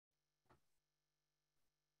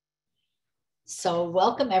So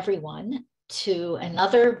welcome everyone to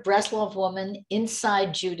another Breslov Woman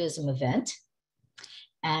Inside Judaism event.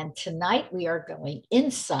 And tonight we are going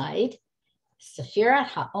inside Sefirat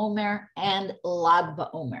Haomer and Lag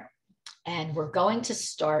Baomer. And we're going to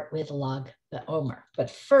start with Lag Baomer. But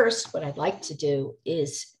first, what I'd like to do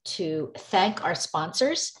is to thank our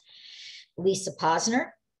sponsors, Lisa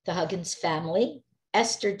Posner, the Huggins family,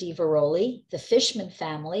 Esther Divaroli, the Fishman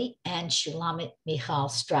family, and Shulamit Michal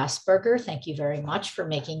Strasburger. Thank you very much for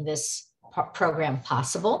making this program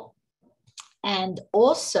possible. And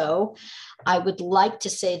also, I would like to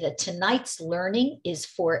say that tonight's learning is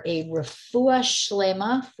for a refuah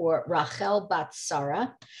shlema for Rachel bat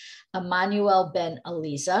Sarah, Emmanuel ben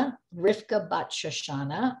Eliza, Rivka bat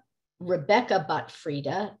Shoshana, Rebecca bat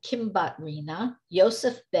Frida, Kim bat Rina,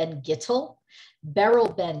 Yosef ben Gittel, Beryl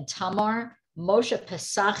ben Tamar, Moshe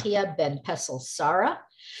Pesachia ben Pesel Sarah,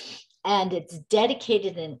 and it's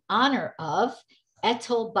dedicated in honor of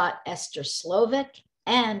Etel bat Esther Slovik,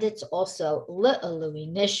 and it's also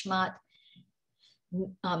Le'alui Nishmat,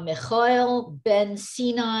 Michael ben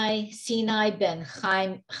Sinai, Sinai ben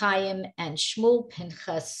Chaim, and Shmuel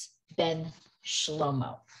Pinchas ben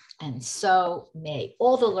Shlomo. And so may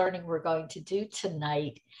all the learning we're going to do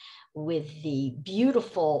tonight with the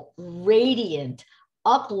beautiful, radiant,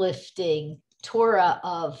 uplifting Torah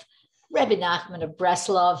of Rebbe Nachman of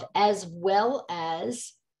Breslov, as well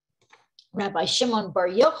as Rabbi Shimon bar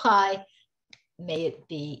Yochai, may it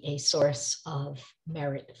be a source of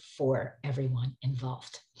merit for everyone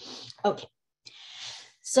involved. Okay,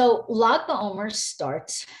 so Lag Baomer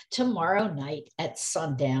starts tomorrow night at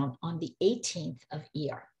sundown on the 18th of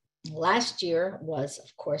Iyar. Last year was,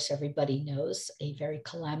 of course, everybody knows, a very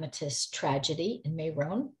calamitous tragedy in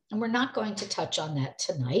Meron, and we're not going to touch on that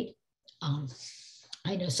tonight.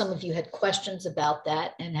 I know some of you had questions about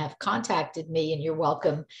that and have contacted me, and you're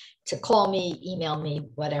welcome to call me, email me,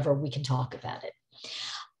 whatever, we can talk about it.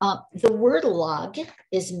 The word lag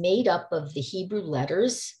is made up of the Hebrew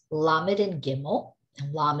letters Lamed and Gimel.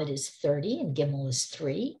 And Lamed is 30 and Gimel is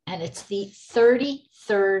 3, and it's the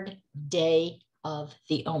 33rd day of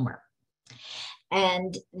the Omer.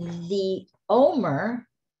 And the Omer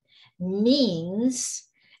means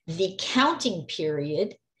the counting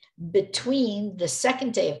period between the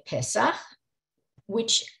second day of Pesach,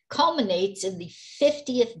 which culminates in the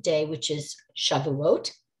 50th day, which is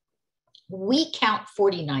Shavuot. We count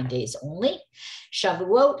 49 days only.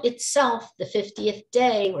 Shavuot itself, the 50th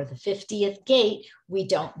day or the 50th gate, we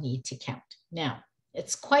don't need to count. Now,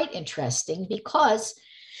 it's quite interesting because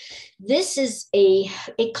this is a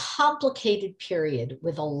complicated period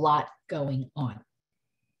with a lot going on.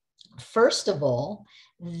 First of all,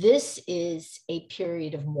 this is a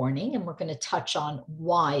period of mourning, and we're going to touch on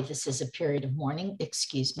why this is a period of mourning.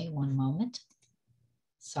 Excuse me, one moment.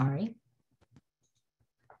 Sorry.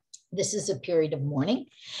 This is a period of mourning,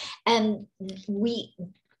 and we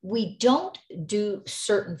don't do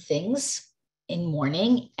certain things in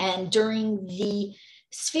mourning, and during the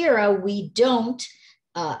Sefira, we don't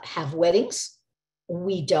have weddings.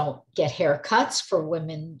 We don't get haircuts. For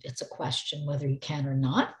women, it's a question whether you can or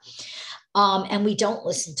not. And we don't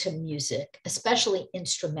listen to music, especially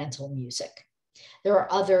instrumental music. There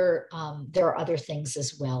are other things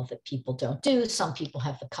as well that people don't do. Some people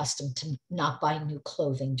have the custom to not buy new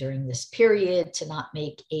clothing during this period, to not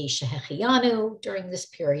make a shehechianu during this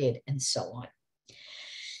period, and so on.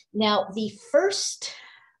 Now, the first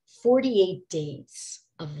 48 days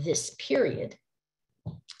of this period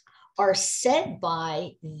are said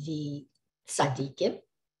by the tzaddikim,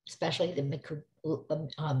 especially the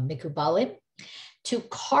mikubalim, to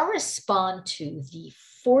correspond to the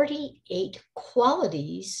 48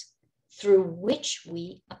 qualities through which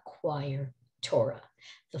we acquire Torah.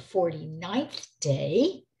 The 49th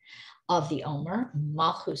day of the Omer,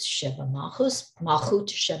 Malchut shebe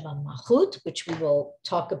Malchut, which we will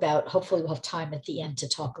talk about. Hopefully we'll have time at the end to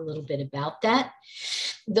talk a little bit about that.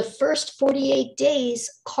 The first 48 days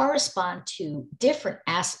correspond to different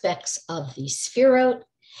aspects of the Sefirot,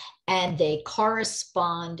 and they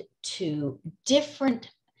correspond to different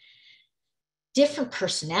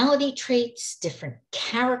personality traits, different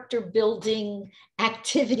character building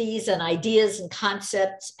activities and ideas and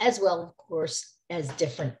concepts, as well, of course, as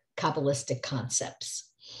different Kabbalistic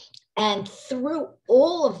concepts. And through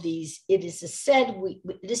all of these, it is said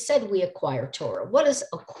we acquire Torah. What does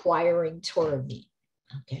acquiring Torah mean?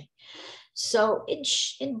 Okay, so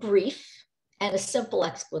in brief, and a simple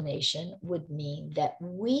explanation would mean that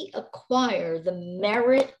we acquire the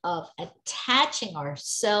merit of attaching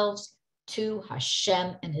ourselves to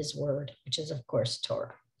Hashem and his word, which is, of course,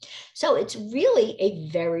 Torah. So it's really a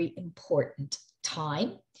very important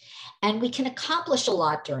time, and we can accomplish a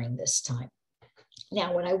lot during this time.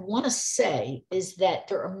 Now, what I want to say is that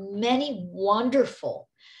there are many wonderful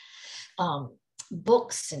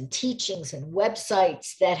books and teachings and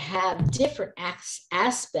websites that have different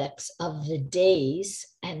aspects of the days,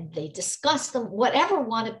 and they discuss them. Whatever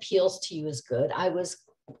one appeals to you is good. I was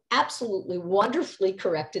absolutely wonderfully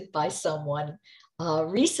corrected by someone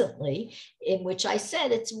recently, in which I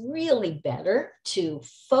said it's really better to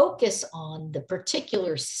focus on the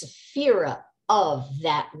particular Sefira of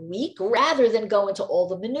that week rather than go into all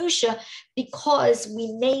the minutia, because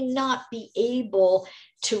we may not be able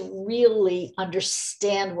to really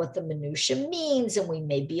understand what the minutia means, and we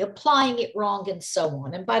may be applying it wrong and so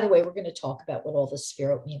on. And by the way, we're going to talk about what all the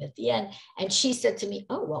Sefirot mean at the end. And she said to me,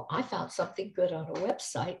 oh, well, I found something good on a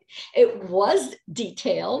website. It was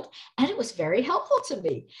detailed and it was very helpful to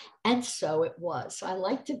me. And so it was. So I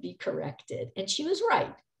like to be corrected. And she was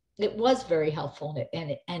right. It was very helpful.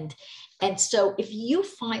 And so if you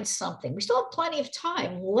find something, we still have plenty of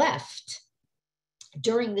time left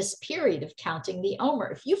during this period of counting the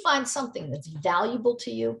Omer. If you find something that's valuable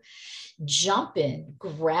to you, jump in,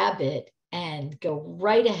 grab it, and go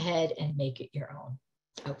right ahead and make it your own.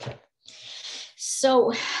 Okay.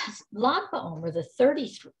 So Lag Baomer, the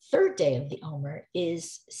 33rd day of the Omer,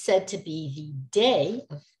 is said to be the day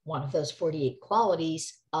of one of those 48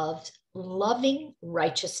 qualities of loving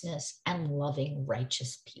righteousness and loving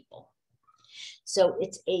righteous people. So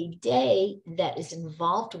it's a day that is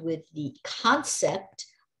involved with the concept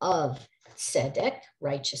of tzedek,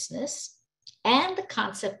 righteousness, and the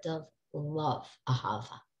concept of love,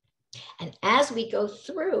 Ahavat. And as we go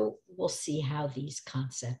through, we'll see how these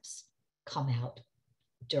concepts come out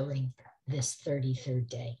during this 33rd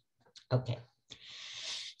day. Okay.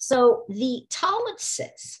 So the Talmud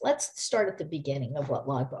says, let's start at the beginning of what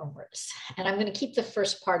Lag Baomer is. And I'm going to keep the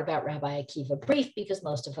first part about Rabbi Akiva brief because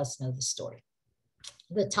most of us know the story.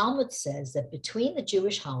 The Talmud says that between the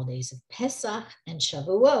Jewish holidays of Pesach and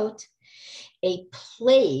Shavuot, a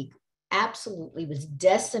plague absolutely was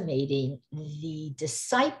decimating the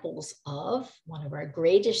disciples of one of our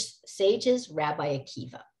greatest sages, Rabbi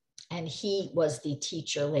Akiva. And he was the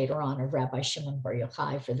teacher later on of Rabbi Shimon bar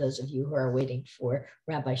Yochai, for those of you who are waiting for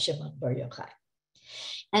Rabbi Shimon bar Yochai.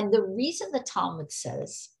 And the reason the Talmud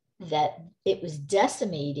says that it was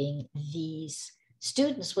decimating these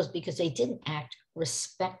students was because they didn't act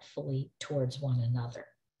respectfully towards one another.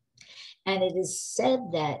 And it is said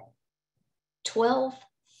that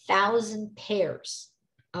 12,000 pairs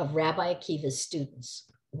of Rabbi Akiva's students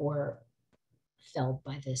were felled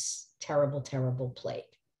by this terrible, terrible plague.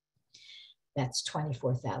 That's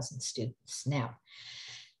 24,000 students. Now,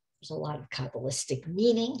 there's a lot of Kabbalistic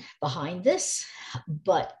meaning behind this,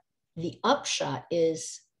 but the upshot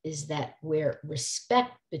is that where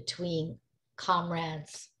respect between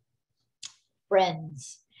comrades,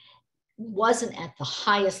 friends, wasn't at the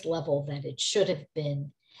highest level that it should have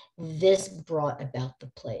been, this brought about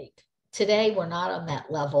the plague. Today, we're not on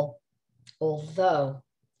that level, although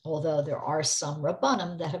there are some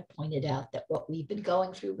Rabbanim that have pointed out that what we've been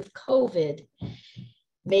going through with COVID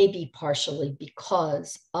may be partially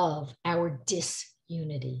because of our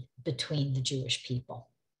disunity between the Jewish people.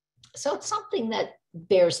 So it's something that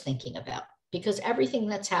bears thinking about, because everything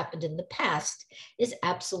that's happened in the past is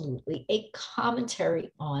absolutely a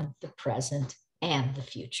commentary on the present and the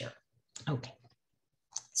future. Okay.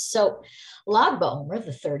 So Lag Baomer,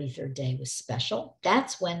 the 33rd day, was special.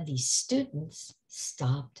 That's when the students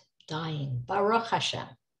stopped dying. Baruch Hashem.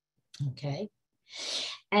 Okay.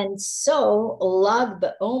 And so Lag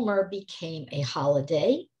Baomer became a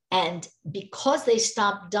holiday. And because they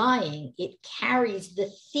stopped dying, it carries the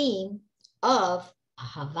theme of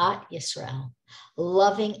Ahavat Yisrael,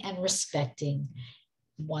 loving and respecting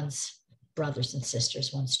one's brothers and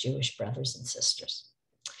sisters, one's Jewish brothers and sisters.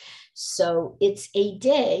 So it's a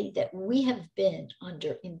day that we have been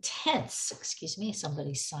under intense, excuse me,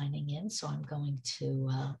 somebody's signing in, so I'm going to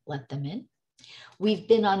let them in. We've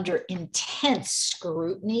been under intense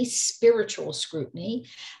scrutiny, spiritual scrutiny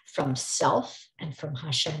from self and from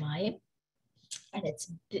Hashemayim.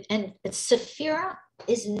 And Sefira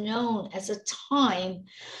is known as a time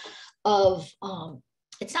of,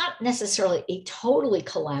 it's not necessarily a totally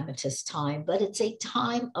calamitous time, but it's a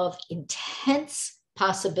time of intense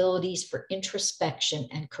possibilities for introspection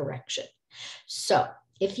and correction. So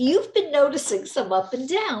if you've been noticing some up and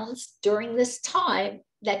downs during this time,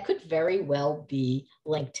 that could very well be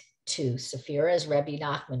linked to Sefira. As Rebbe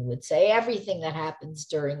Nachman would say, everything that happens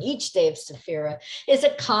during each day of Sefira is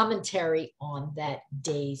a commentary on that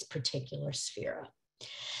day's particular Sefira.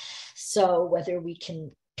 So whether we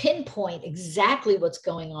can pinpoint exactly what's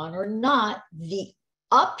going on or not, the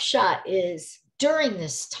upshot is during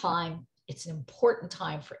this time, it's an important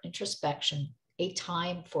time for introspection, a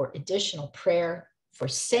time for additional prayer, for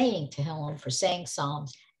saying Tehillim, for saying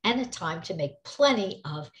Psalms, and a time to make plenty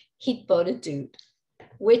of hitbodedut,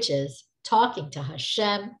 which is talking to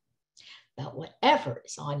Hashem about whatever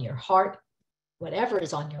is on your heart, whatever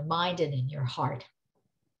is on your mind and in your heart,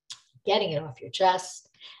 getting it off your chest,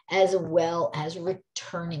 as well as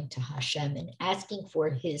returning to Hashem and asking for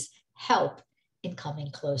his help in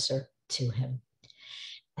coming closer to him.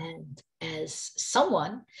 And as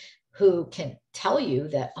someone who can tell you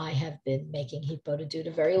that I have been making hitbodedut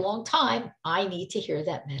a very long time, I need to hear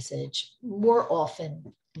that message more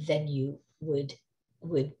often than you would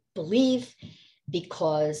believe,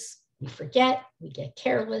 because we forget, we get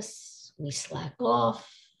careless, we slack off,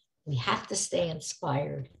 we have to stay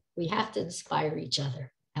inspired, we have to inspire each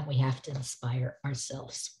other, and we have to inspire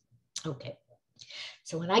ourselves. Okay,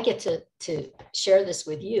 so when I get to share this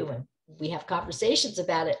with you and we have conversations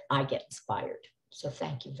about it, I get inspired. So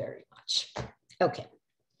thank you very much. Okay,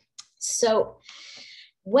 so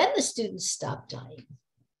when the students stopped dying,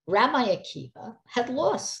 Rabbi Akiva had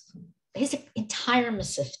lost his entire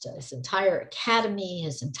Masifta, his entire academy,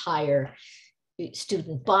 his entire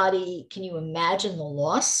student body. Can you imagine the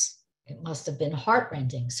loss? It must have been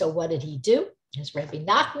heartrending. So what did he do? As Rebbe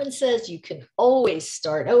Nachman says, you can always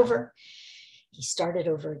start over. He started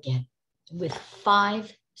over again with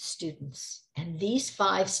 5 students. And these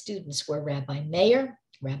 5 students were Rabbi Meir,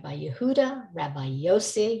 Rabbi Yehuda, Rabbi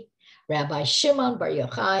Yossi, Rabbi Shimon bar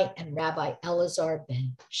Yochai, and Rabbi Elazar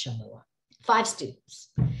ben Shamua. 5 students.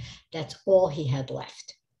 That's all he had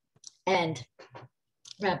left. And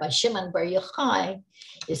Rabbi Shimon bar Yochai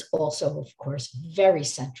is also, of course, very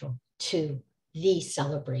central to the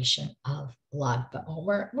celebration of Lag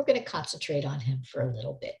Baomer. We're going to concentrate on him for a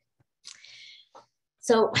little bit.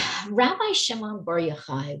 So Rabbi Shimon bar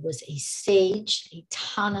Yochai was a sage, a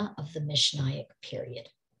Tana of the Mishnaic period,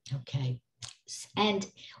 okay? And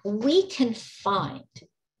we can find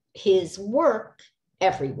his work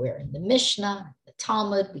everywhere in the Mishnah, the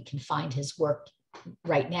Talmud. We can find his work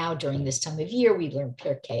right now during this time of year. We learn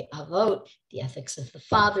Pirkei Avot, the ethics of the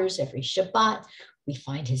fathers, every Shabbat. We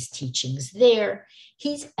find his teachings there.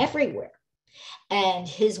 He's everywhere, and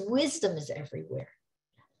his wisdom is everywhere.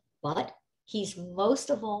 But he's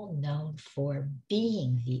most of all known for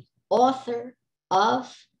being the author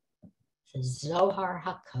of the Zohar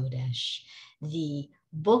Hakodesh, the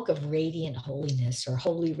book of radiant holiness, or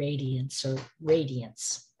holy radiance, or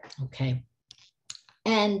radiance, okay?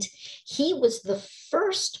 And he was the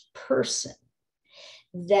first person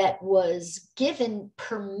that was given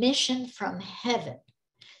permission from heaven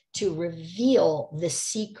to reveal the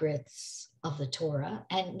secrets of the Torah,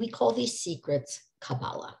 and we call these secrets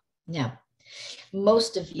Kabbalah. Now,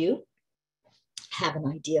 most of you have an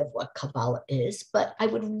idea of what Kabbalah is, but I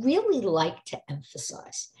would really like to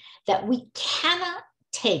emphasize that we cannot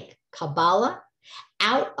take Kabbalah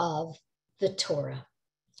out of the Torah,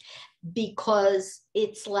 because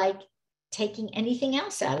it's like taking anything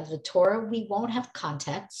else out of the Torah. We won't have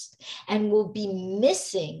context, and we'll be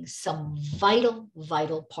missing some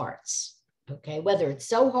vital parts, okay? Whether it's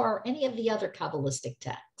Zohar or any of the other Kabbalistic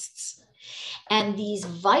texts. And these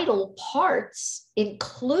vital parts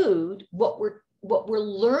include what we're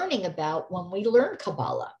learning about when we learn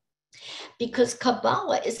Kabbalah. Because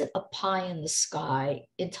Kabbalah isn't a pie in the sky,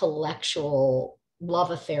 intellectual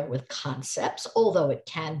love affair with concepts, although it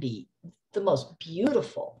can be the most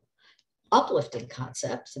beautiful, uplifting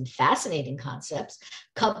concepts and fascinating concepts.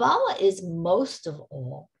 Kabbalah is most of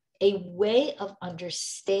all a way of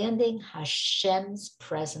understanding Hashem's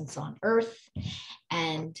presence on earth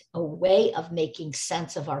and a way of making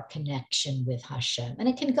sense of our connection with Hashem. And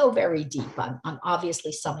it can go very deep. I'm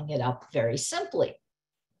obviously summing it up very simply.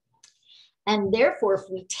 And therefore, if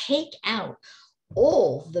we take out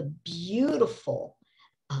all the beautiful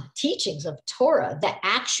teachings of Torah that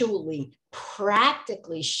actually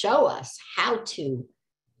practically show us how to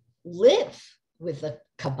live with the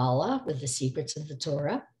Kabbalah, with the secrets of the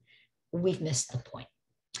Torah, we've missed the point.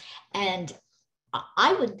 And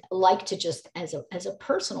I would like to just, as a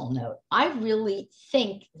personal note, I really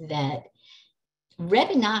think that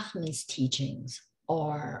Rebbe Nachman's teachings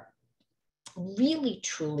are really,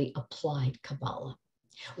 truly applied Kabbalah.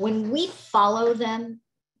 When we follow them,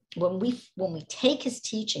 when we take his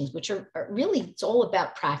teachings, which are really, it's all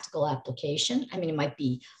about practical application. I mean, it might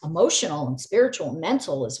be emotional and spiritual and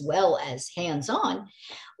mental as well as hands-on.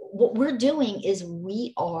 What we're doing is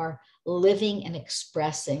we are living and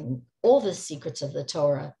expressing all the secrets of the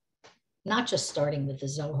Torah, not just starting with the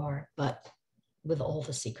Zohar, but with all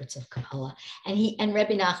the secrets of Kabbalah. And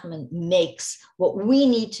Rebbe Nachman makes what we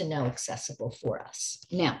need to know accessible for us.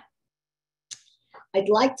 Now, I'd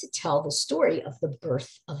like to tell the story of the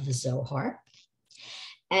birth of the Zohar.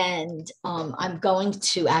 And I'm going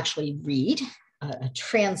to actually read a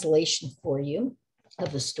translation for you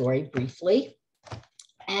of the story briefly.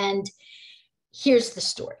 And here's the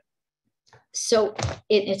story. So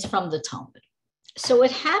it's from the Talmud. So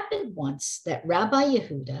it happened once that Rabbi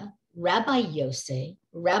Yehuda, Rabbi Yossi,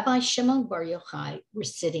 Rabbi Shimon bar Yochai were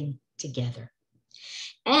sitting together.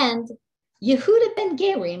 And Yehuda ben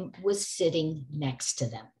Gerim was sitting next to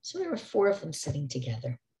them. So there were four of them sitting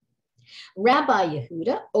together. Rabbi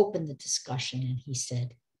Yehuda opened the discussion and he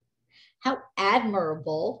said, how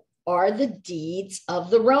admirable are the deeds of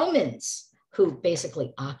the Romans, who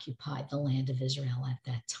basically occupied the land of Israel at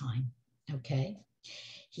that time. Okay.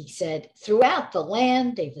 He said, throughout the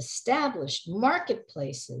land, they've established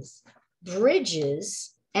marketplaces,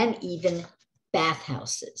 bridges, and even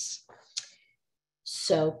bathhouses.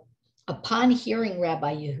 So upon hearing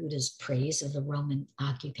Rabbi Yehuda's praise of the Roman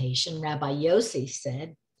occupation, Rabbi Yossi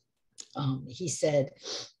said,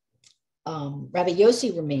 Rabbi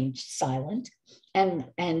Yossi remained silent,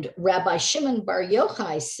 and Rabbi Shimon bar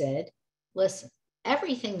Yochai said, listen,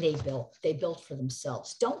 everything they built for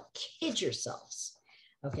themselves. Don't kid yourselves.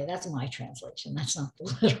 Okay, that's my translation. That's not the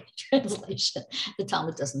literal translation. The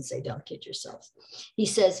Talmud doesn't say don't kid yourselves. He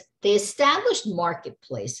says they established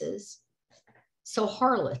marketplaces so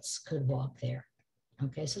harlots could walk there.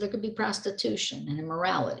 Okay, so there could be prostitution and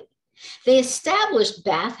immorality. They established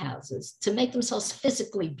bathhouses to make themselves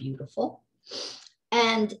physically beautiful.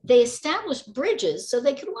 And they established bridges so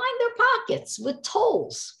they could line their pockets with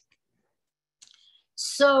tolls.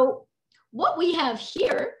 So what we have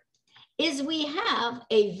here is we have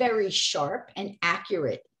a very sharp and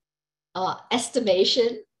accurate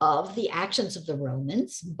estimation of the actions of the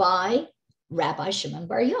Romans by Rabbi Shimon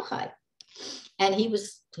bar Yochai. And he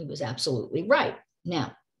was absolutely right.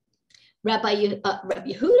 Now, Rabbi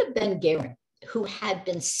Yehuda ben Gerim, who had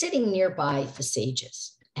been sitting nearby the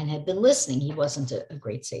sages and had been listening, he wasn't a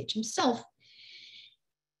great sage himself,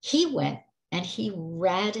 he went and he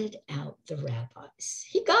ratted out the rabbis.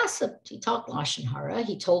 He gossiped, he talked Lashon Hara,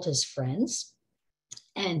 he told his friends,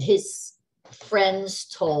 and his friends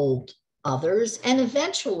told others, and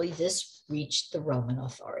eventually this reached the Roman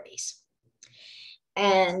authorities.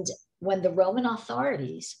 And when the Roman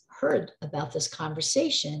authorities heard about this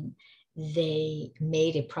conversation, they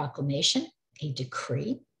made a proclamation, a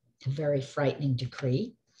decree, a very frightening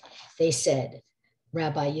decree. They said,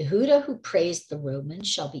 Rabbi Yehuda, who praised the Romans,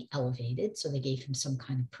 shall be elevated. So they gave him some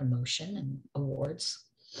kind of promotion and awards.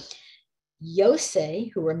 Yosei,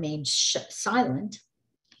 who remained silent,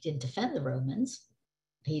 he didn't defend the Romans.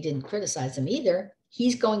 He didn't criticize them either.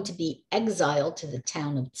 He's going to be exiled to the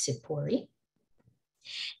town of Tzipori.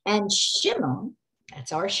 And Shimon,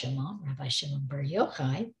 that's our Shimon, Rabbi Shimon bar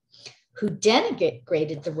Yochai, who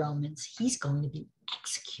denigrated the Romans, he's going to be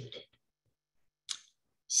executed.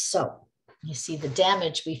 So you see the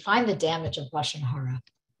damage, we find the damage of Lashon Hara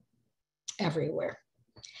everywhere.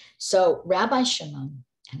 So Rabbi Shimon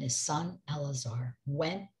and his son Elazar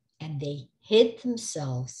went and they hid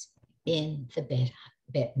themselves in the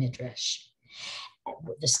Bet Midrash,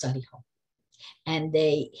 the study hall. And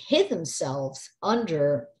they hid themselves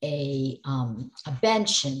under a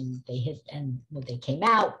bench, and they came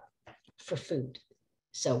out for food.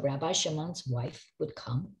 So Rabbi Shimon's wife would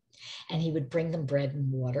come and he would bring them bread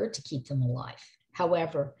and water to keep them alive.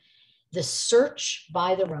 However, the search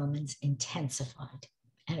by the Romans intensified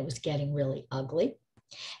and it was getting really ugly.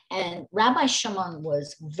 And Rabbi Shimon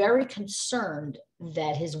was very concerned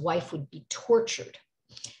that his wife would be tortured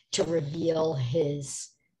to reveal his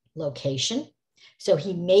location. So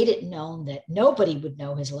he made it known that nobody would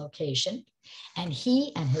know his location. And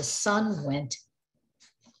he and his son went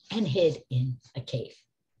and hid in a cave.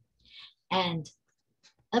 And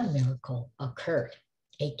a miracle occurred.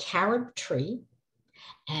 A carob tree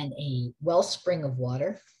and a wellspring of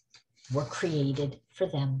water were created for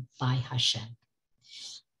them by Hashem.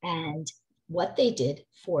 And what they did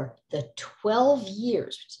for the 12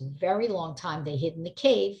 years, which is a very long time they hid in the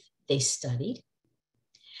cave, they studied.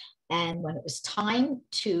 And when it was time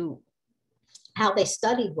to, how they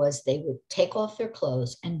studied was they would take off their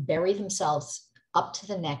clothes and bury themselves up to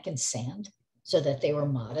the neck in sand so that they were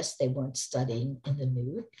modest. They weren't studying in the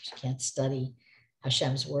nude. You can't study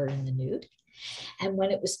Hashem's word in the nude. And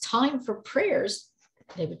when it was time for prayers,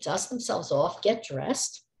 they would dust themselves off, get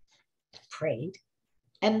dressed, prayed,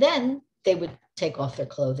 and then they would take off their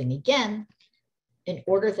clothing again in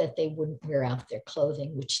order that they wouldn't wear out their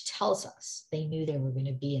clothing, which tells us they knew they were going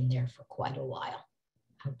to be in there for quite a while.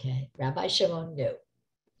 Okay, Rabbi Shimon knew.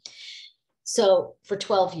 So for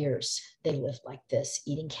 12 years, they lived like this,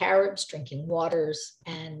 eating carobs, drinking waters.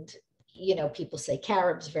 And, people say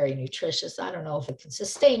carobs, very nutritious. I don't know if it can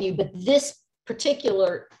sustain you, but this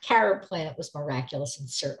particular carob plant was miraculous and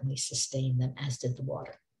certainly sustained them, as did the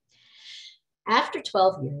water. After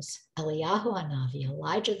 12 years, Eliyahu Hanavi,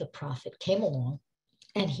 Elijah the prophet, came along,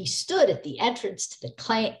 and he stood at the entrance to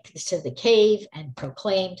the cave and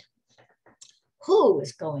proclaimed, who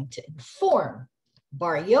is going to inform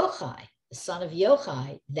Bar Yochai, the son of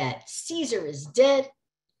Yochai, that Caesar is dead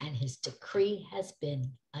and his decree has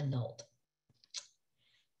been annulled?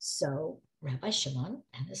 So Rabbi Shimon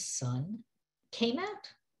and his son came out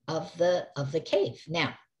of the cave.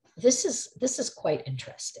 Now, this is quite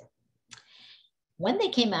interesting. When they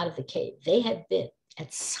came out of the cave, they had been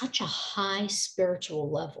at such a high spiritual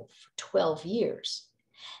level for 12 years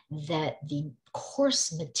that the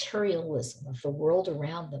coarse materialism of the world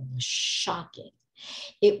around them was shocking.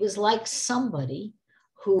 It was like somebody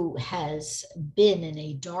who has been in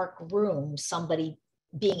a dark room, somebody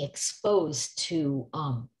being exposed to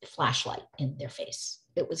flashlight in their face.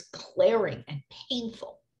 It was glaring and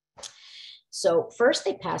painful. So first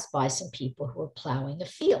they passed by some people who were plowing a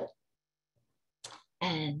field.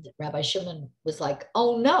 And Rabbi Shimon was like,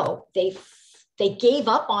 oh no, they gave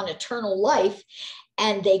up on eternal life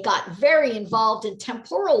and they got very involved in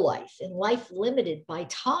temporal life, in life limited by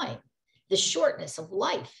time, the shortness of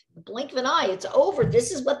life. The blink of an eye, it's over.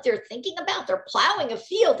 This is what they're thinking about. They're plowing a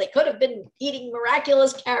field. They could have been eating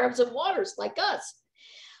miraculous carobs and waters like us.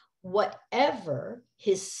 Whatever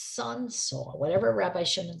his son saw, whatever Rabbi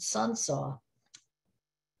Shimon's son saw,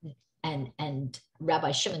 and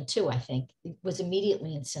Rabbi Shimon too, I think, was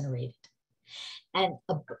immediately incinerated. And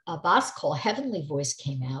a bas kol, a heavenly voice,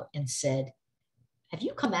 came out and said, have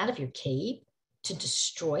you come out of your cave to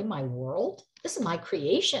destroy my world? This is my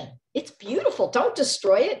creation. It's beautiful. Don't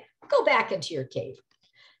destroy it. Go back into your cave.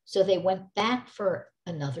 So they went back for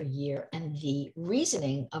another year. And the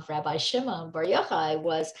reasoning of Rabbi Shimon Bar Yochai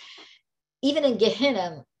was, even in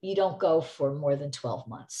Gehinnom, you don't go for more than 12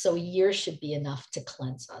 months. So a year should be enough to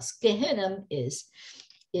cleanse us. Gehinnom is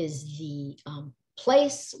the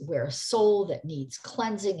place where a soul that needs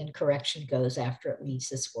cleansing and correction goes after it leaves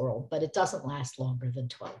this world, but it doesn't last longer than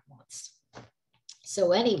 12 months.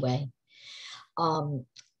 So anyway,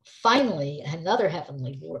 finally, another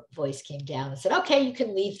heavenly voice came down and said, okay, you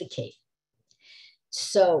can leave the cave.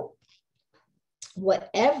 So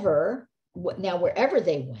wherever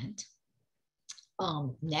they went,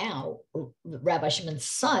 now Rabbi Shimon's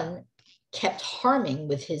son kept harming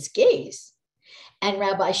with his gaze. And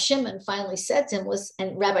Rabbi Shimon finally said to him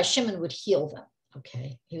and Rabbi Shimon would heal them.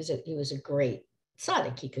 Okay. He was a great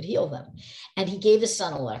tzaddik. He could heal them. And he gave his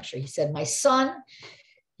son a lecture. He said, my son,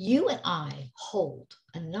 you and I hold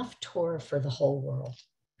enough Torah for the whole world.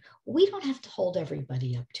 We don't have to hold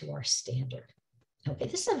everybody up to our standard. Okay.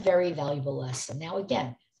 This is a very valuable lesson. Now,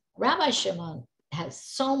 again, Rabbi Shimon has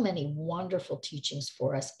so many wonderful teachings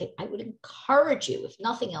for us. I would encourage you, if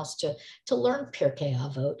nothing else, to learn Pirkei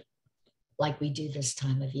Avot like we do this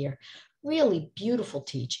time of year. Really beautiful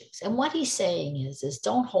teachings. And what he's saying is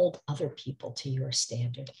don't hold other people to your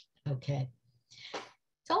standard, okay?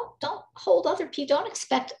 Don't hold other people, don't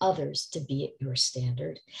expect others to be at your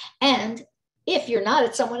standard. And if you're not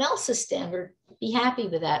at someone else's standard, be happy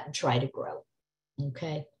with that and try to grow,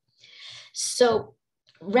 okay? So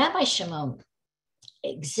Rabbi Shimon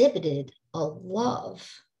exhibited a love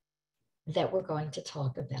that we're going to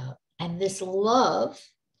talk about. And this love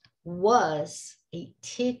was a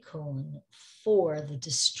tikkun for the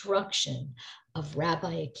destruction of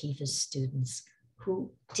Rabbi Akiva's students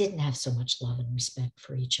who didn't have so much love and respect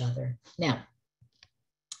for each other. Now,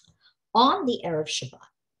 on the Erev Shabbat,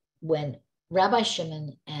 when Rabbi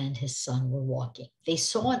Shimon and his son were walking, they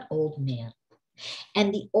saw an old man.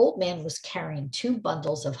 And the old man was carrying 2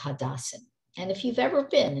 bundles of hadassim. And if you've ever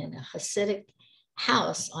been in a Hasidic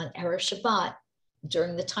house on Erev Shabbat,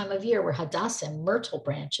 during the time of year where hadassim, myrtle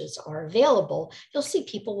branches, are available, you'll see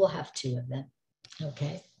people will have 2 of them,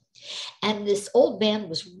 okay? And this old man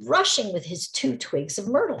was rushing with his 2 twigs of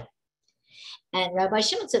myrtle. And Rabbi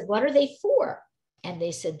Shimon said, what are they for? And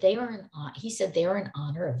they said, he said, they are in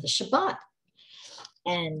honor of the Shabbat.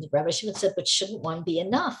 And Rabbi Shimon said, but shouldn't one be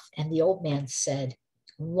enough? And the old man said,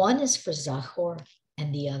 one is for Zachor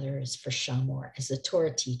and the other is for Shamor, as the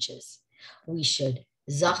Torah teaches. We should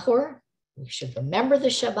Zachor, we should remember the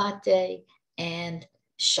Shabbat day, and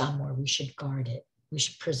Shamor, we should guard it. We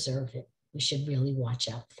should preserve it. We should really watch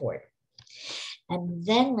out for it. And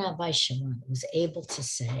then Rabbi Shimon was able to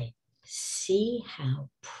say, see how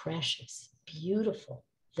precious, beautiful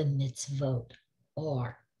the mitzvot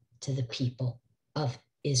are to the people of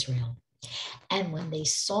Israel. And when they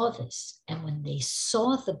saw this, and when they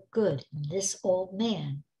saw the good in this old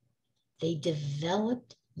man, they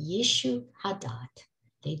developed Yeshu Hadat.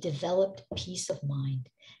 They developed peace of mind,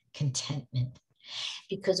 contentment.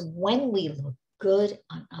 Because when we look good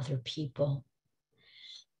on other people,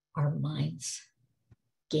 our minds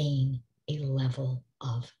gain a level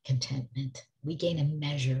of contentment. We gain a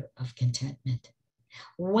measure of contentment.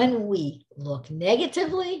 When we look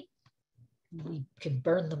negatively, we can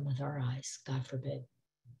burn them with our eyes, God forbid.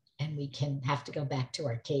 And we can have to go back to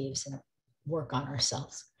our caves and work on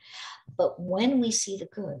ourselves. But when we see the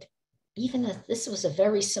good, even if this was a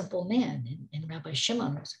very simple man, and Rabbi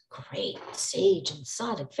Shimon was a great sage and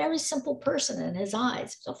tzaddik, very simple person in his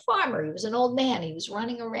eyes. He was a farmer, he was an old man, he was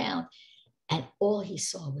running around, and all he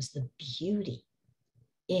saw was the beauty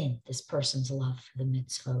in this person's love for the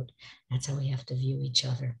mitzvot. That's how we have to view each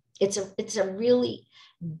other. It's a really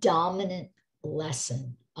dominant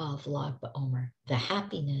lesson of Lag Baomer, the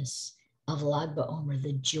happiness of Lag Baomer,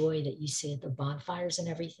 the joy that you see at the bonfires and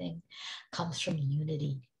everything comes from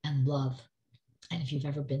unity and love. And if you've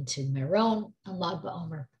ever been to Meron on Lag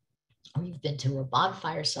Baomer, or you've been to a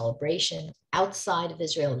bonfire celebration outside of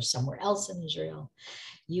Israel or somewhere else in Israel,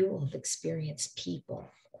 you will have experienced people,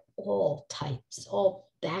 all types, all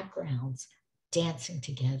backgrounds, dancing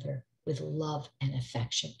together with love and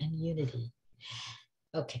affection and unity.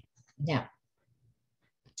 Okay, now,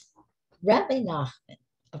 Rabbi Nachman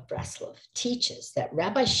of Breslov teaches that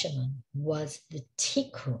Rabbi Shimon was the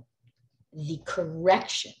Tikkun, the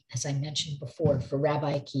correction, as I mentioned before, for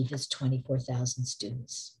Rabbi Akiva's 24,000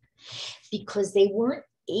 students, because they weren't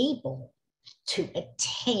able to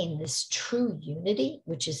attain this true unity,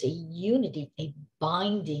 which is a unity, a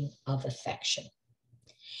binding of affection.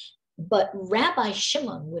 But Rabbi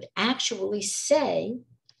Shimon would actually say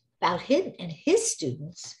about him and his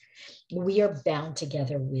students, we are bound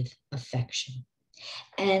together with affection.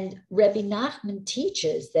 And Rebbe Nachman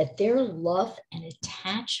teaches that their love and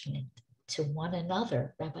attachment to one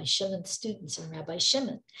another, Rabbi Shimon's students and Rabbi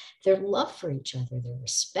Shimon, their love for each other, their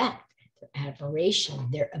respect, their admiration,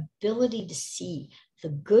 their ability to see the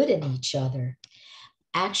good in each other,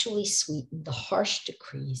 actually sweetened the harsh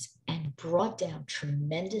decrees and brought down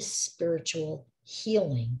tremendous spiritual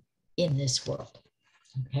healing in this world.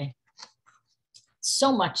 Okay.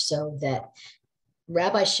 So much so that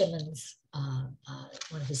Rabbi Shimon's,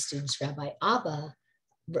 one of his students, Rabbi Abba,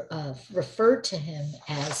 referred to him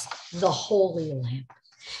as the holy lamp,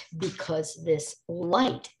 because this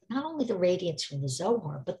light, not only the radiance from the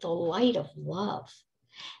Zohar, but the light of love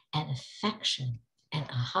and affection and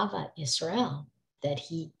Ahavat Yisrael that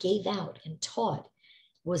he gave out and taught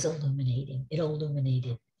was illuminating. It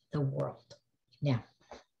illuminated the world. Now,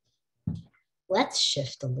 let's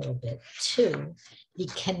shift a little bit to the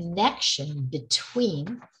connection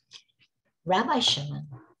between Rabbi Shimon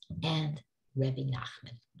and Rebbe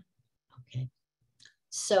Nachman. Okay,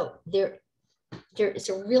 so there is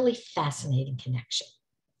a really fascinating connection.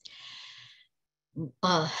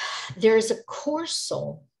 There is a core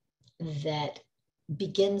soul that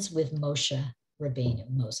begins with Moshe Rabbeinu,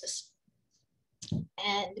 Moses.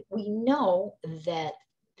 And we know that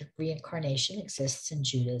reincarnation exists in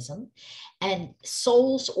Judaism, and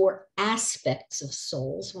souls or aspects of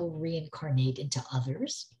souls will reincarnate into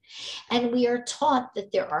others. And we are taught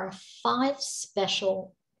that there are 5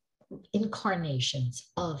 special incarnations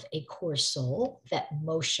of a core soul that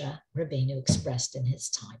Moshe Rabbeinu expressed in his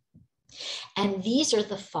time. And these are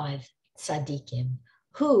the 5 tzaddikim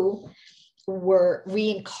who were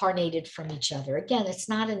reincarnated from each other. Again, it's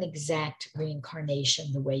not an exact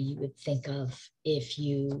reincarnation the way you would think of if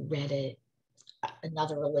you read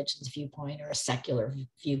another religion's viewpoint or a secular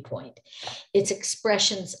viewpoint. It's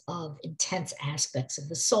expressions of intense aspects of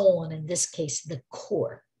the soul, and in this case, the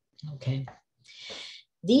core. Okay.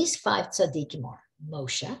 These 5 tzaddikim are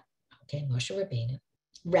Moshe, okay, Moshe Rabbeinu,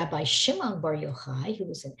 Rabbi Shimon bar Yochai, who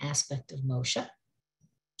was an aspect of Moshe,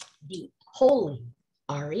 the holy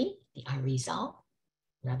Ari, the Arizal,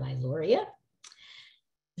 Rabbi Luria,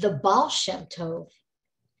 the Baal Shem Tov,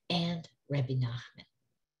 and Rebbe Nachman.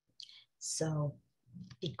 So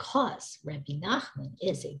because Rebbe Nachman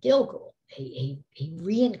is a Gilgul, a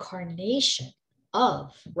reincarnation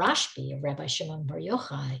of Rashbi, of Rabbi Shimon bar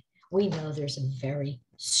Yochai, we know there's a very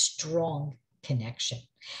strong connection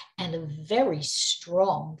and a very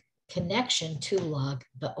strong connection to Lag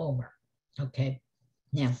Baomer. Okay,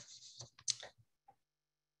 now,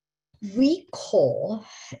 We call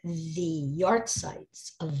the yard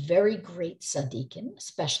sites of very great tzaddikim,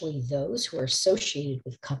 especially those who are associated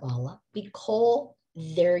with Kabbalah. We call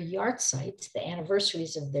their yard sites, the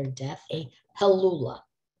anniversaries of their death, a Helula.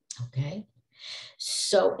 Okay,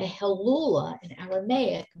 so a Helula in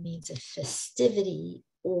Aramaic means a festivity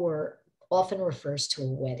or often refers to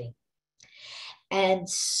a wedding. And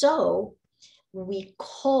so we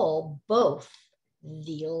call both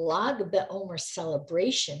the Lag Baomer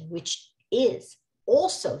celebration, which is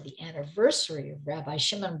also the anniversary of Rabbi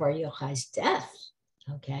Shimon Bar Yochai's death,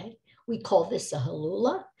 okay? We call this a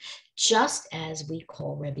Helula, just as we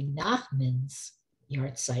call Rebbe Nachman's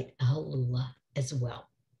yard site a Helula as well.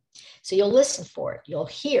 So you'll listen for it. You'll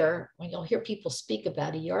hear people speak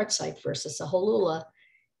about a yard site versus a Helula,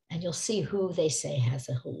 and you'll see who they say has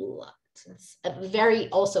a Helula. It's very,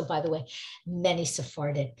 also, by the way, many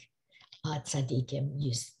Sephardic tzaddikim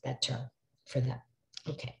use that term for that.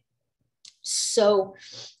 Okay. So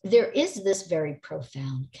there is this very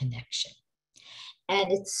profound connection.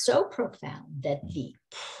 And it's so profound that the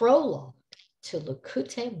prologue to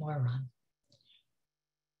Likutei Moharan,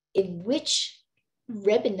 in which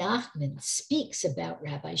Rebbe Nachman speaks about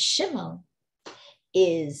Rabbi Shimon,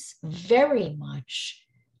 is very much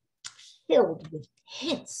filled with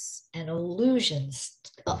hints and allusions,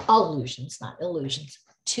 not illusions,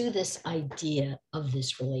 to this idea of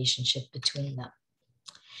this relationship between them.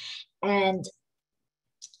 And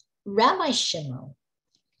Rabbi Shimon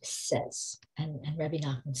says, and Rebbe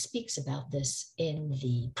Nachman speaks about this in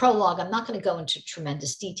the prologue. I'm not going to go into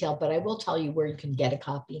tremendous detail, but I will tell you where you can get a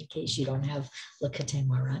copy in case you don't have Likutei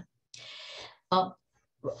Moharan.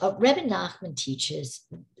 Rebbe Nachman teaches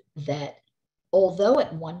that although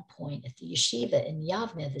at one point at the yeshiva in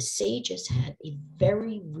Yavne, the sages had a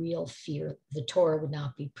very real fear the Torah would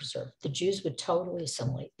not be preserved. The Jews would totally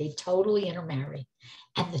assimilate, they'd totally intermarry,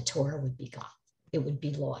 and the Torah would be gone. It would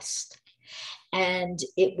be lost. And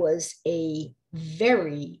it was a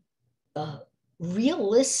very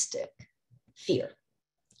realistic fear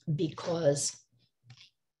because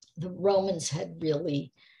the Romans had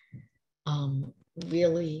really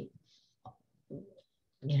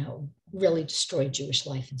destroyed Jewish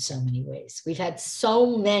life in so many ways. We've had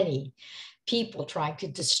so many people trying to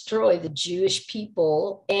destroy the Jewish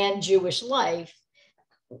people and Jewish life.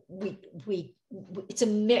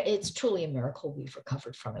 It's truly a miracle we've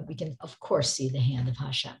recovered from it. We can, of course, see the hand of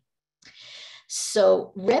Hashem.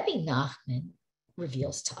 So Rebbe Nachman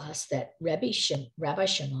reveals to us that Rabbi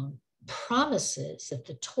Shimon promises that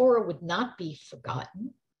the Torah would not be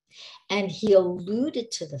forgotten. And he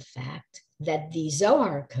alluded to the fact that the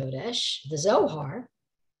Zohar Hakodesh, the Zohar,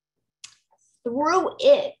 through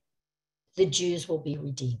it, the Jews will be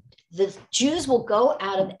redeemed. The Jews will go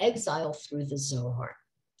out of exile through the Zohar.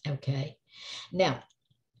 Okay. Now,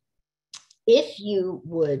 if you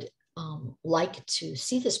would like to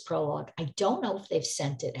see this prologue, I don't know if they've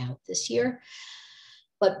sent it out this year,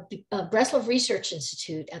 but Breslov Research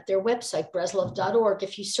Institute at their website, breslov.org,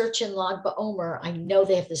 if you search in Lag Baomer, I know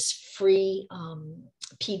they have this free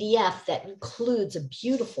PDF that includes a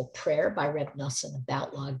beautiful prayer by Rebbe Nachman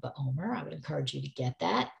about Lag Baomer. I would encourage you to get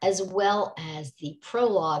that, as well as the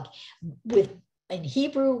prologue in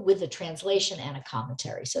Hebrew with the translation and a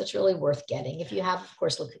commentary. So it's really worth getting. If you have, of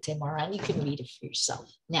course, Likutei Moharan, you can read it for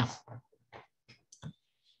yourself. Now,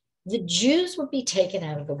 the Jews would be taken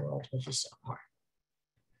out of the world with the Zohar.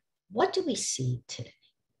 What do we see today?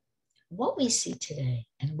 What we see today,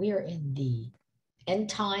 and we are in the end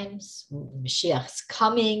times, Mashiach is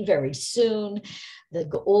coming very soon. The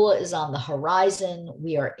Gevurah is on the horizon.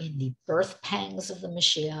 We are in the birth pangs of the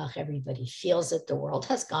Mashiach. Everybody feels it. The world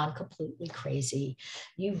has gone completely crazy.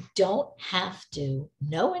 You don't have to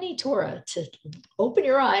know any Torah to open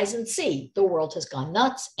your eyes and see the world has gone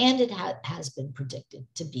nuts, and it has been predicted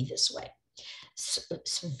to be this way. So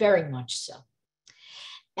very much so.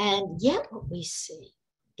 And yet what we see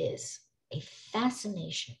is a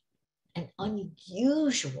fascination, an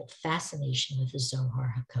unusual fascination with the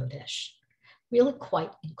Zohar HaKodesh, really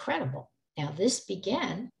quite incredible. Now, this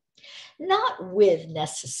began not with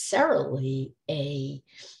necessarily a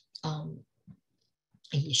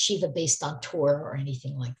yeshiva based on Torah or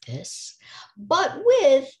anything like this, but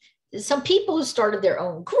with some people who started their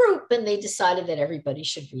own group and they decided that everybody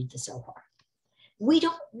should read the Zohar. We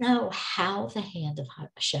don't know how the hand of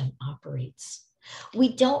Hashem operates. We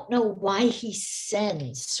don't know why he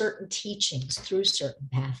sends certain teachings through certain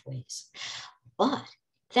pathways. But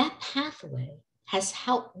that pathway has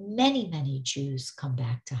helped many, many Jews come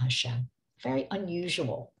back to Hashem. Very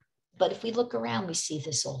unusual. But if we look around, we see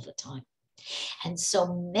this all the time. And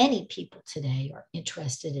so many people today are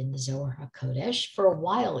interested in the Zohar Hakodesh. For a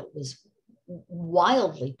while, it was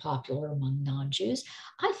wildly popular among non-Jews.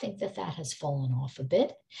 I think that has fallen off a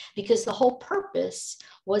bit because the whole purpose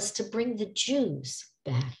was to bring the Jews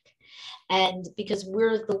back. And because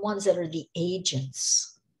we're the ones that are the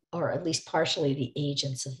agents, or at least partially the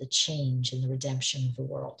agents of the change and the redemption of the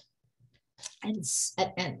world.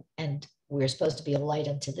 And we're supposed to be a light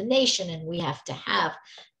unto the nation, and we have to have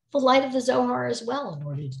the light of the Zohar as well in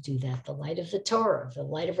order to do that, the light of the Torah, the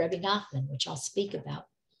light of Rebbe Nachman, which I'll speak about.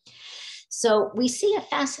 So we see a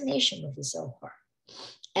fascination with the Zohar.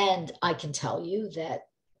 And I can tell you that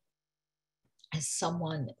as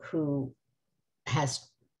someone who has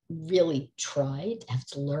really tried,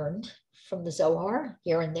 has learned from the Zohar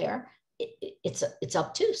here and there, it's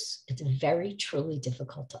obtuse. It's very, truly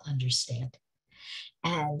difficult to understand.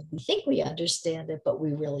 And we think we understand it, but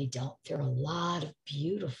we really don't. There are a lot of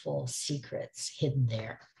beautiful secrets hidden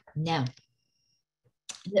there. Now,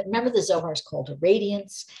 remember the Zohar is called a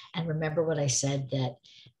radiance. And remember what I said, that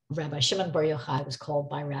Rabbi Shimon bar Yochai was called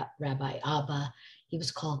by Rabbi Abba. He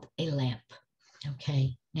was called a lamp.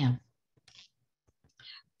 Okay, now,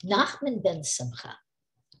 Nachman ben Simcha,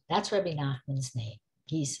 that's Rabbi Nachman's name.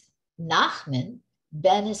 He's Nachman,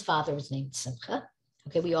 ben, his father was named Simcha.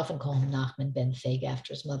 Okay, we often call him Nachman ben Feg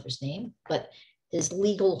after his mother's name, but his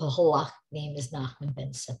legal halach name is Nachman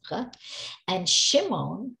ben Simcha. And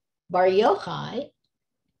Shimon bar Yochai,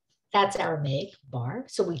 that's Aramaic, bar.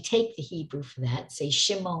 So we take the Hebrew for that, say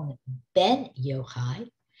Shimon ben Yochai.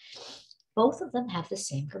 Both of them have the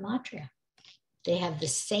same gematria. They have the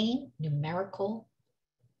same numerical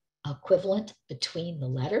equivalent between the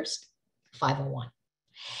letters, 501.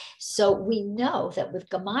 So we know that with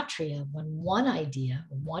gematria, when one idea,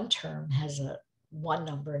 one term has one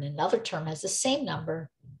number and another term has the same number,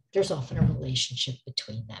 there's often a relationship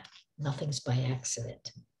between them. Nothing's by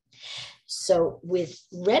accident. So with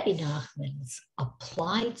Rebbe Nachman's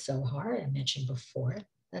applied Zohar, I mentioned before,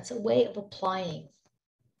 that's a way of applying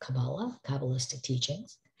Kabbalah, Kabbalistic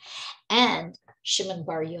teachings, and Shimon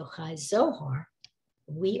bar Yochai's Zohar,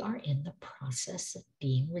 we are in the process of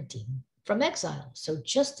being redeemed from exile. So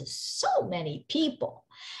just as so many people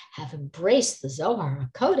have embraced the Zohar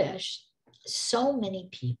HaKodesh, so many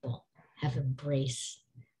people have embraced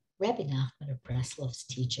Rebbe Nachman of Breslov's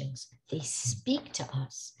teachings. They speak to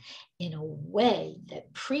us in a way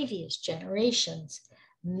that previous generations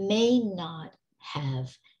may not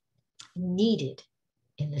have needed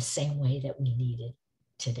in the same way that we need it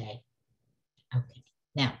today. Okay,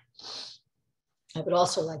 now, I would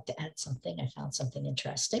also like to add something. I found something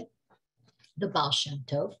interesting. The Baal Shem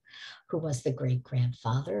Tov, who was the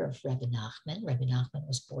great-grandfather of Rebbe Nachman. Rebbe Nachman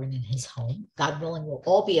was born in his home. God willing, we'll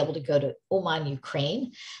all be able to go to Uman,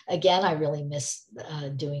 Ukraine. Again, I really miss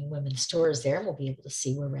doing women's tours there. We'll be able to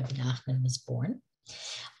see where Rebbe Nachman was born.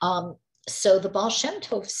 So the Baal Shem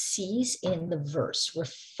Tov sees in the verse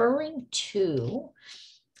referring to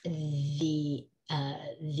the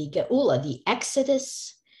Geula, the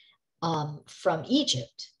Exodus from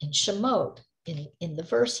Egypt in Shemot. In the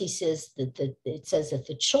verse, he says that it says that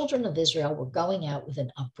the children of Israel were going out with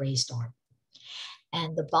an upraised arm.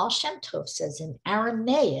 And the Baal Shem Tov says in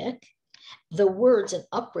Aramaic, the words an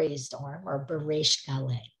upraised arm are beresh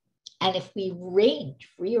galeh. And if we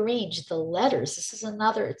rearrange the letters, this is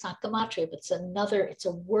another, it's not gematria, but it's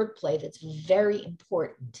a wordplay that's very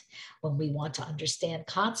important when we want to understand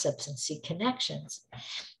concepts and see connections.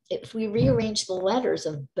 If we rearrange the letters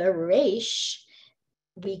of beresh,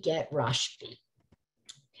 we get Rashbi.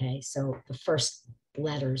 Okay, so the first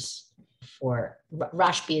letters for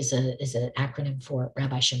Rashbi is an acronym for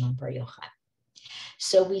Rabbi Shimon bar Yochai.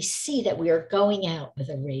 So we see that we are going out with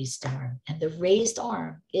a raised arm, and the raised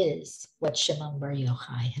arm is what Shimon bar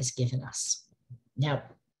Yochai has given us. Now,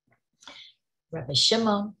 Rabbi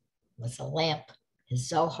Shimon was a lamp. His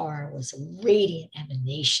Zohar was a radiant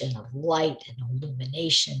emanation of light and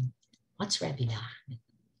illumination. What's Rebbe Nachman?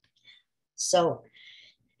 So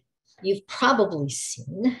you've probably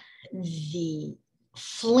seen the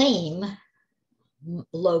flame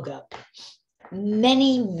logo.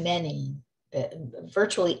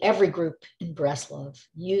 Virtually every group in Breslov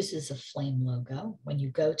uses a flame logo. When you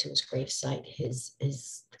go to his gravesite,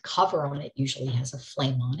 his cover on it usually has a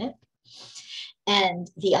flame on it. And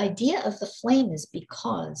the idea of the flame is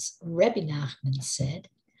because Rebbe Nachman said,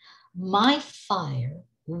 my fire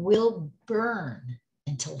will burn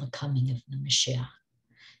until the coming of the Mashiach.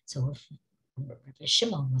 So if Rabbi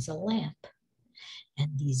Shimon was a lamp and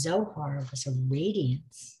the Zohar was a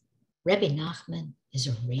radiance, Rebbe Nachman is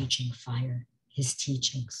a raging fire. His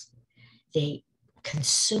teachings, they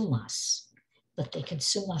consume us. but they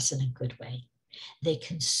consume us in a good way. They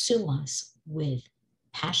consume us with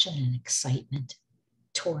passion and excitement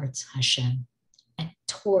towards Hashem and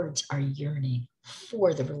towards our yearning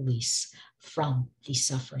for the release from the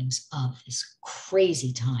sufferings of this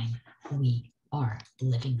crazy time we are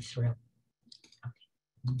living through. Okay,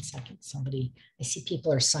 1 second. I see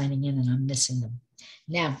people are signing in and I'm missing them.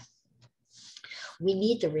 Now, we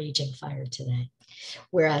need the raging fire today.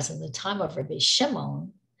 Whereas in the time of Rabbi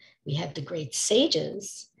Shimon, we had the great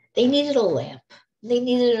sages, they needed a lamp. They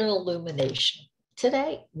needed an illumination.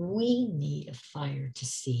 Today, we need a fire to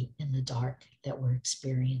see in the dark that we're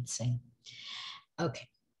experiencing. Okay,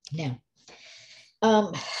 now,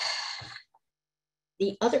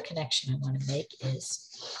 the other connection I want to make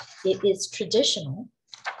is it is traditional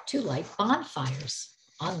to light bonfires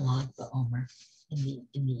on Lag Baomer in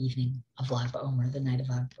the evening of Lag Baomer, the night of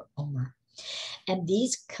Lag Baomer. And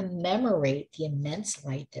these commemorate the immense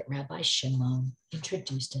light that Rabbi Shimon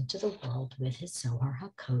introduced into the world with his Zohar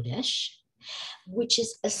Hakodesh, which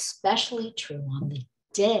is especially true on the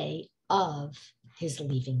day of his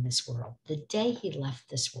leaving this world, the day he left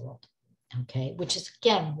this world, okay? Which is,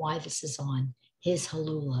 again, why this is on his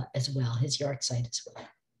Halula as well, his yahrzeit as well.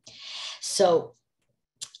 So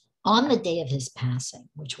on the day of his passing,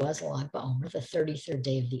 which was Lag Baomer, the 33rd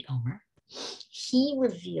day of the Omer, he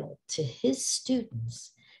revealed to his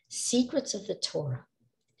students secrets of the Torah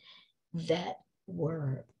that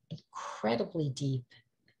were incredibly deep,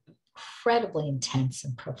 incredibly intense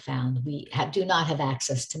and profound. We do not have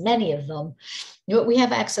access to many of them, but we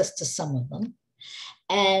have access to some of them.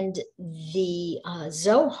 And the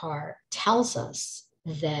Zohar tells us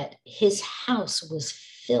that his house was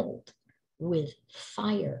filled with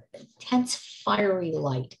fire, intense fiery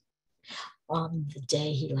light on the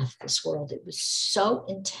day he left this world. It was so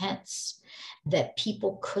intense that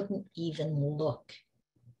people couldn't even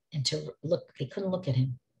they couldn't look at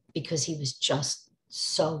him because he was just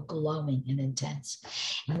so glowing and intense.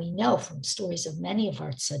 And we know from stories of many of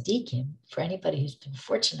our tzaddikim, for anybody who's been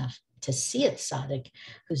fortunate enough to see a tzaddik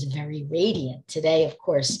who's very radiant. Today, of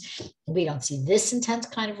course, we don't see this intense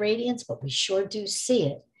kind of radiance, but we sure do see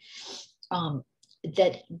it.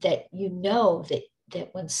 That you know that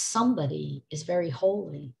when somebody is very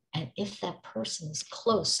holy, and if that person is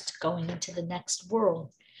close to going into the next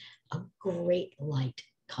world, a great light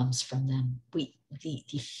comes from them.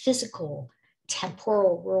 The physical,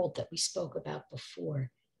 temporal world that we spoke about before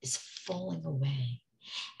is falling away,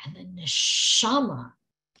 and the neshama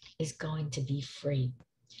is going to be free.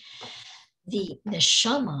 The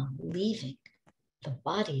neshama leaving the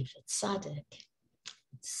body of the tzaddik,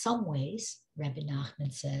 in some ways, Rebbe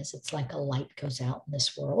Nachman says, it's like a light goes out in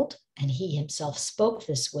this world. And he himself spoke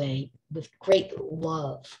this way with great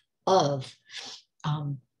love of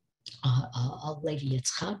Levi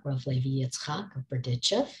Yitzchak, Rav Levi Yitzchak of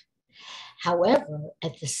Berdichev. However,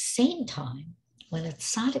 at the same time, when a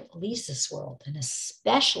tzaddik leaves this world, and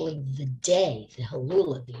especially the day, the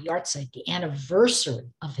Halula, the yahrzeit, the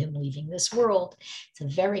anniversary of him leaving this world, it's a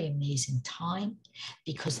very amazing time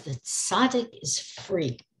because the tzaddik is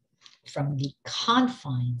free from the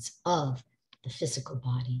confines of the physical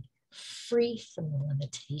body, free from the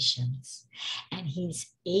limitations, and he's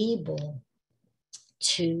able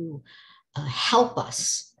to help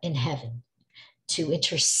us in heaven, to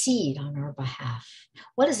intercede on our behalf.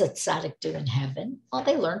 What does a tzaddik do in heaven? Well,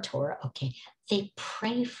 they learn Torah. Okay, they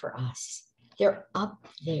pray for us. They're up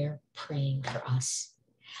there praying for us,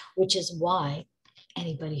 which is why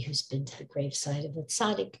anybody who's been to the gravesite of a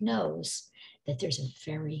tzaddik knows that there's a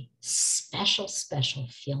very special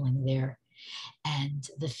feeling there. And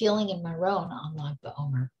the feeling in Meron on Lag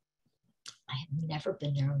Baomer, I have never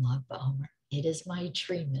been there on Lag Baomer. It is my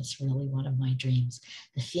dream. It's really one of my dreams.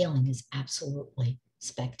 The feeling is absolutely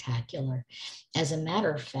spectacular. As a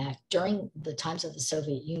matter of fact, during the times of the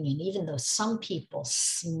Soviet Union, even though some people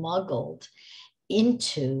smuggled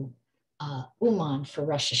into Uman for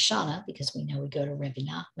Rosh Hashanah, because we know we go to Rebbe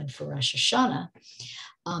Nachman for Rosh Hashanah,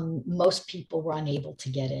 most people were unable to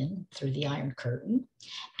get in through the Iron Curtain.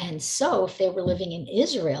 And so if they were living in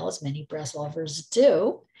Israel, as many Breslovers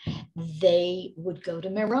do, they would go to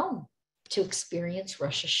Meron to experience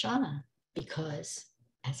Rosh Hashanah because,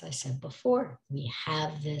 as I said before, we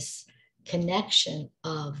have this connection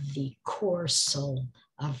of the core soul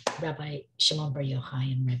of Rabbi Shimon bar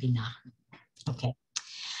Yochai and Rebbe Nachman. Okay.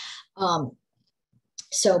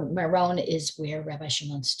 So Meron is where Rabbi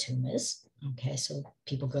Shimon's tomb is. Okay, so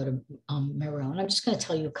people go to Meron. I'm just going to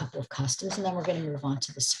tell you a couple of customs, and then we're going to move on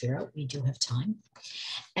to the Sefira. We do have time.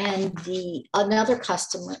 And another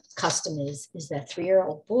custom is that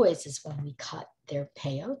 3-year-old boys is when we cut their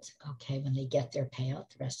payout. Okay, when they get their payout,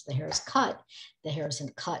 the rest of the hair is cut. The hair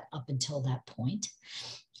isn't cut up until that point.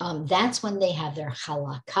 That's when they have their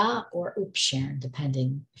Chalaka or Upsherin,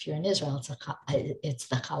 depending if you're in Israel, it's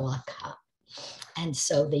the Chalaka. And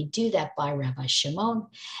so they do that by Rabbi Shimon,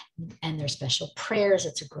 and their special prayers.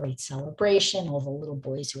 It's a great celebration. All the little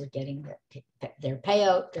boys who are getting their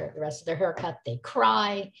payout, the rest of their haircut, they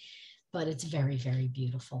cry, but it's very, very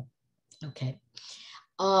beautiful. Okay.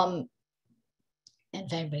 And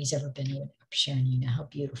if anybody's ever been to an Upsherin, you know how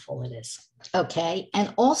beautiful it is. Okay.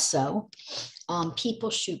 And also, people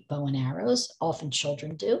shoot bow and arrows. Often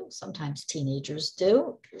children do. Sometimes teenagers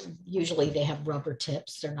do. Usually they have rubber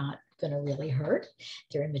tips. They're not going to really hurt.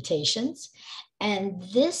 They're imitations. And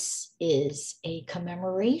this is a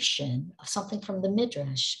commemoration of something from the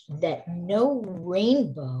Midrash, that no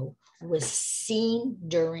rainbow was seen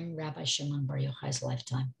during Rabbi Shimon Bar Yochai's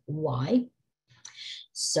lifetime. Why?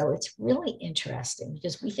 So it's really interesting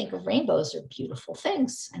because we think of rainbows are beautiful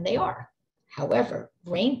things, and they are. However,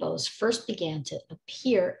 rainbows first began to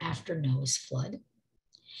appear after Noah's flood.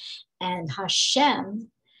 And Hashem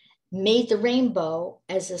made the rainbow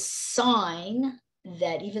as a sign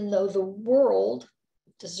that even though the world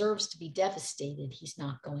deserves to be devastated, he's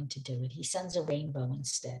not going to do it. He sends a rainbow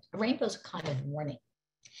instead. A rainbow is a kind of warning.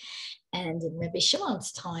 And in Rabbi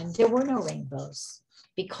Shimon's time, there were no rainbows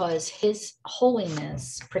because his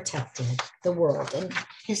holiness protected the world, and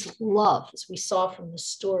his love, as we saw from the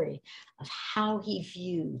story of how he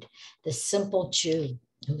viewed the simple Jew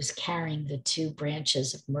who was carrying the 2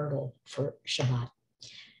 branches of myrtle for Shabbat.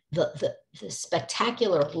 The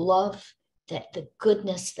spectacular love, that the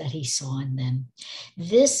goodness that he saw in them.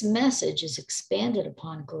 This message is expanded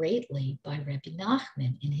upon greatly by Rebbe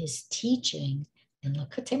Nachman in his teaching in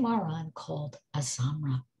Likutei Moharan called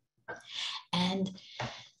Azamra. And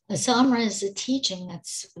Azamra is a teaching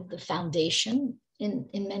that's the foundation in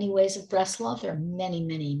many ways of Breslov. There are many,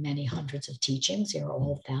 many, many hundreds of teachings. They're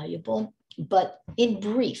all valuable. But in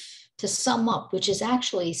brief, to sum up, which is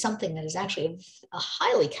actually something that is actually a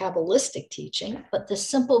highly Kabbalistic teaching, but the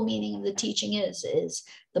simple meaning of the teaching is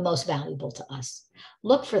the most valuable to us.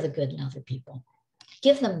 Look for the good in other people.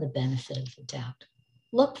 Give them the benefit of the doubt.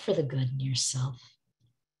 Look for the good in yourself.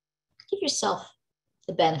 Give yourself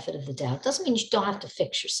the benefit of the doubt. Doesn't mean you don't have to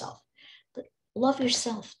fix yourself, but love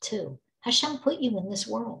yourself too. Hashem put you in this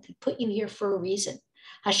world. He put you here for a reason.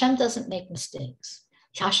 Hashem doesn't make mistakes.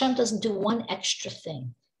 Hashem doesn't do one extra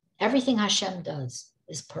thing. Everything Hashem does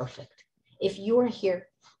is perfect. If you're here,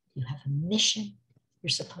 you have a mission. You're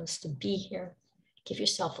supposed to be here. Give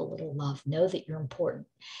yourself a little love. Know that you're important.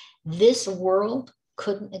 This world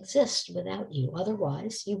couldn't exist without you.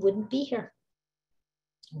 Otherwise, you wouldn't be here.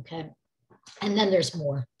 Okay. And then there's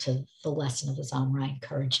more to the lesson of Azamra. I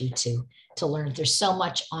encourage you to learn. There's so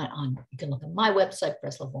much on you can look on my website,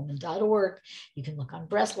 breslovwoman.org. You can look on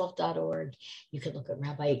breslov.org. You can look at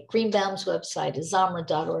Rabbi Greenbaum's website,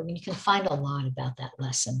 azamra.org, and you can find a lot about that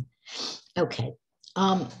lesson. Okay.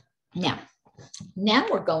 Now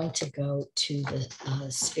we're going to go to the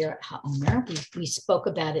Sefirat Haomer. We spoke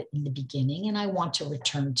about it in the beginning, and I want to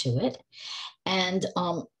return to it. And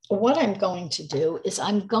what I'm going to do is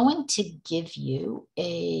I'm going to give you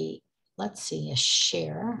a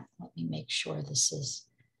share. Let me make sure this is,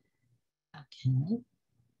 okay.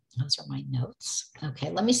 Those are my notes.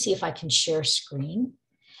 Okay, let me see if I can share screen.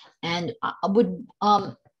 And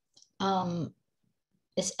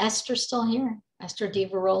is Esther still here? Esther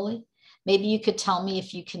DiVaroli? Maybe you could tell me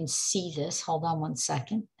if you can see this. Hold on one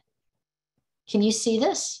second. Can you see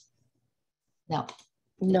this? No.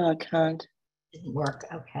 No, I can't. Didn't work.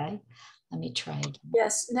 Okay. Let me try again.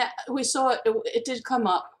 Yes, we saw it. It did come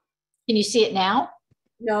up. Can you see it now?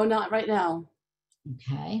 No, not right now.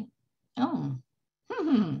 Okay. Oh.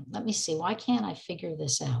 Let me see. Why can't I figure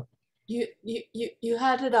this out? You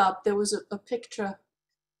had it up. There was a picture.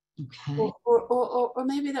 Okay. Or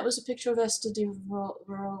maybe that was a picture of Esther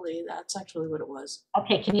DiVaroli. That's actually what it was.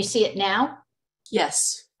 Okay. Can you see it now?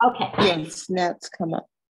 Yes. Okay. Yes, now it's come up.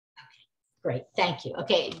 Great, thank you.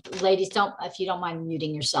 Okay, ladies, if you don't mind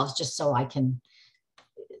muting yourselves, just so I can,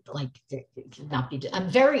 not be, I'm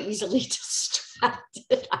very easily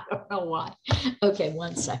distracted. I don't know why. Okay,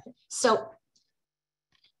 one second. So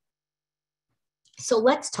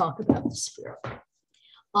let's talk about the Sefira.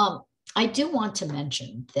 I do want to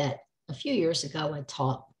mention that a few years ago, I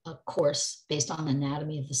taught a course based on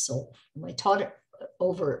anatomy of the soul. I taught it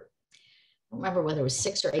over remember whether it was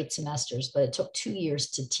 6 or 8 semesters, but it took 2 years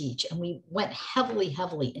to teach. And we went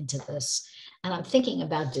heavily into this. And I'm thinking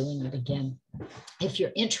about doing it again. If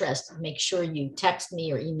you're interested, make sure you text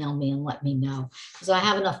me or email me and let me know, because I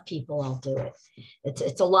have enough people, I'll do it.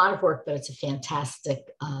 It's a lot of work, but it's a fantastic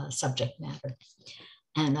subject matter.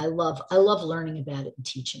 And I love learning about it and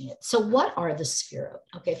teaching it. So what are the Sefirot?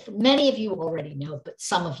 Okay, for many of you already know, but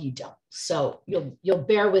some of you don't. So you'll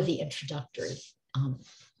bear with the introductory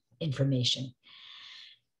information.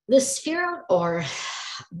 The Sefirot are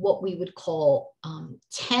what we would call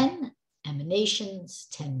 10 emanations,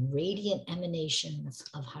 10 radiant emanations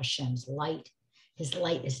of Hashem's light. His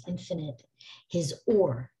light is infinite. His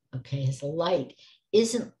his light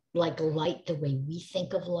isn't like light the way we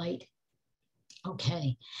think of light.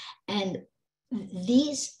 Okay, and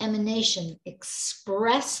these emanations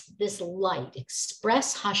express this light,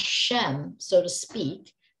 express Hashem, so to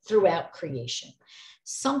speak, throughout creation.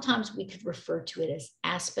 Sometimes we could refer to it as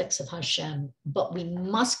aspects of Hashem, but we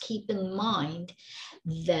must keep in mind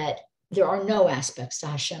that there are no aspects to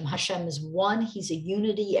Hashem. Hashem is one. He's a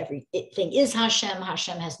unity. Everything is Hashem.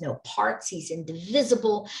 Hashem has no parts. He's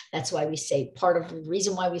indivisible. That's why we say, part of the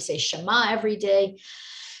reason why we say Shema every day.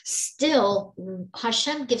 Still,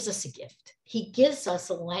 Hashem gives us a gift. He gives us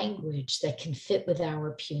a language that can fit with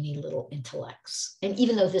our puny little intellects. And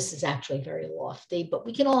even though this is actually very lofty, but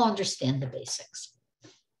we can all understand the basics.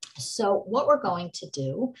 So what we're going to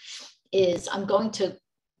do is I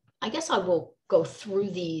will go through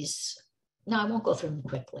these. No, I won't go through them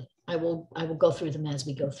quickly. I will go through them as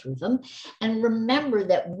we go through them. And remember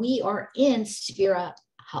that we are in Sefirat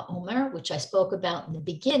Haomer, which I spoke about in the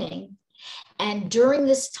beginning. And during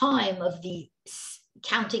this time of the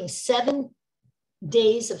counting 7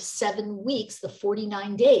 days of 7 weeks, the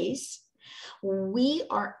 49 days, we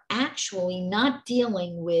are actually not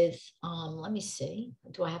dealing with, let me see,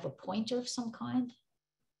 do I have a pointer of some kind?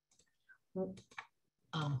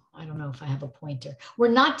 Oh, I don't know if I have a pointer. We're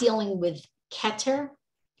not dealing with Keter,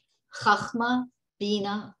 Chachma,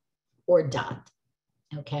 Bina, or Dot,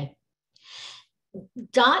 okay?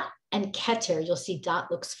 Dot and Keter, you'll see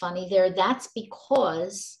Dot looks funny there. That's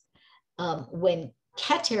because when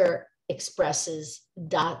Keter expresses,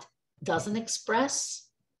 Dot doesn't express.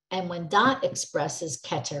 And when Dot expresses,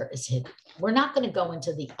 Keter is hidden. We're not going to go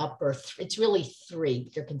into the upper, it's really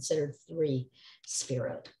 3. They're considered 3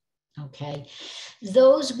 Sefirot. Okay,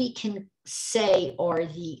 those we can say are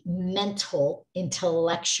the mental,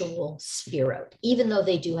 intellectual Sefirot, even though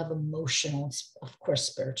they do have emotional, of course,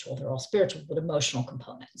 spiritual. They're all spiritual, but emotional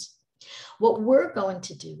components. What we're going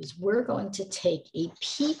to do is we're going to take a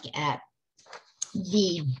peek at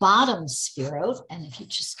the bottom Sefirot. And if you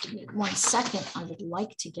just give me 1 second, I would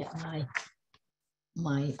like to get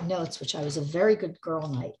my notes, which I was a very good girl,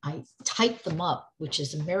 and I typed them up, which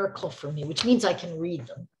is a miracle for me, which means I can read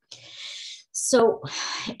them. So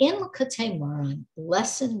in Likutei Moharan,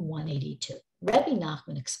 lesson 182, Rebbe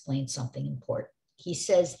Nachman explains something important. He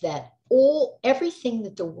says that everything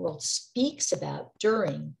that the world speaks about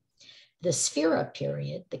during the Sefira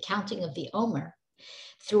period, the counting of the Omer,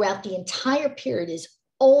 throughout the entire period is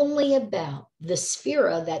only about the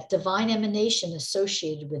Sefira, that divine emanation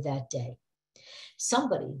associated with that day.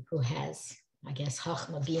 Somebody who has, I guess,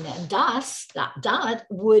 Chachma, Bina, and Dad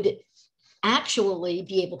would actually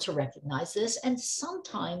be able to recognize this. And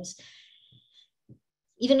sometimes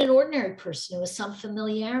even an ordinary person who has some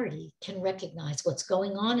familiarity can recognize what's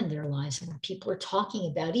going on in their lives and what people are talking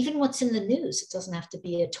about, even what's in the news. It doesn't have to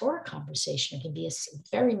be a Torah conversation. It can be a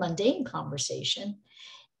very mundane conversation,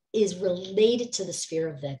 is related to the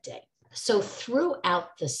Sefira of that day. So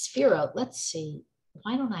throughout the Sefira, let's see,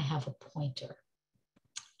 why don't I have a pointer?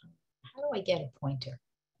 How do I get a pointer?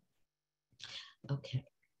 Okay.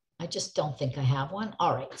 I just don't think I have one.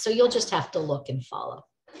 All right, so you'll just have to look and follow.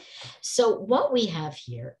 So what we have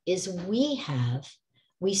here is we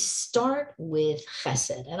start with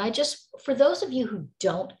Chesed. And for those of you who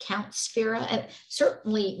don't count Sefira, and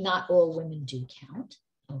certainly not all women do count,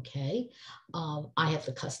 okay? I have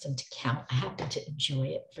the custom to count. I happen to enjoy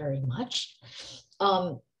it very much.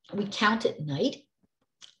 We count at night.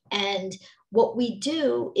 And what we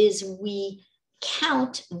do is we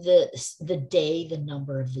count the day, the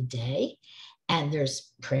number of the day, and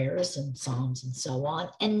there's prayers and psalms and so on.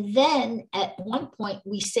 And then at one point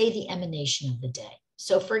we say the emanation of the day.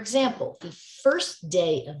 So for example, the first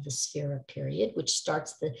day of the Sefira period, which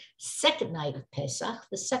starts the second night of Pesach,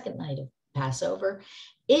 the second night of Passover,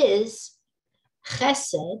 is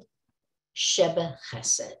Chesed, Shebe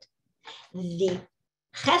Chesed, the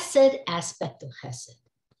Chesed aspect of Chesed.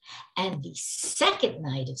 And the second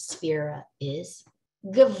night of Sefira is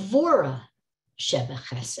Gevurah Shebe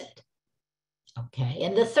Chesed. Okay,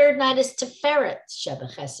 and the third night is Tiferet,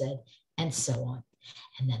 Shebe Chesed, and so on.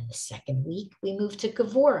 And then the second week, we move to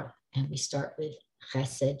Gevurah, and we start with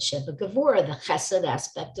Chesed, Shebe, Gevurah, the Chesed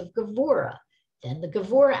aspect of Gevurah, then the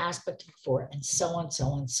Gevurah aspect of Gevurah, and so on, so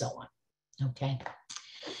on, so on. Okay,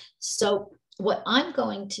 so what I'm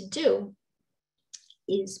going to do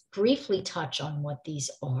is briefly touch on what these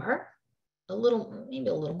are, maybe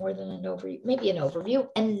a little more than an overview, maybe an overview,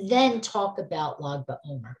 and then talk about Lag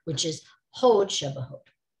Baomer, which is Hod, Shebe, Hod.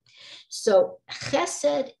 So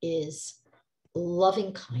Chesed is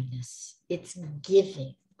loving kindness. It's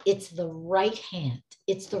giving. It's the right hand.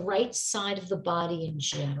 It's the right side of the body in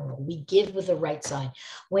general. We give with the right side.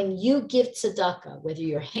 When you give tzedakah, whether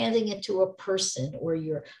you're handing it to a person or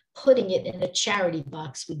you're putting it in a charity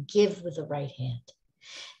box, we give with the right hand.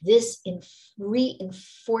 This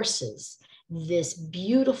reinforces this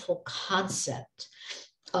beautiful concept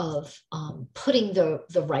of putting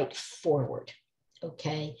the right forward.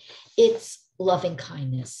 Okay, it's loving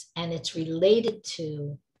kindness, and it's related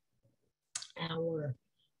to our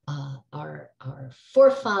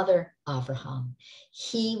forefather Abraham.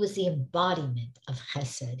 He was the embodiment of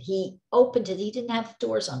Chesed. He opened it. He didn't have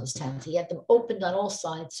doors on his tent. He had them opened on all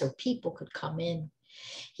sides so people could come in.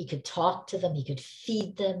 He could talk to them. He could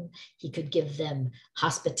feed them. He could give them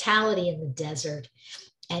hospitality in the desert,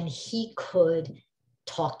 and he could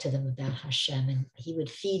talk to them about Hashem, and he would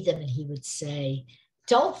feed them, and he would say,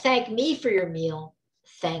 "Don't thank me for your meal.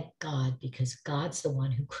 Thank God, because God's the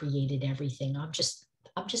one who created everything. I'm just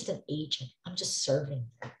an agent. I'm just serving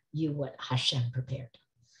you what Hashem prepared."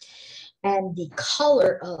 And the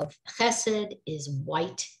color of Chesed is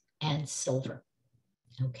white and silver.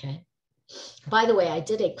 Okay. By the way, I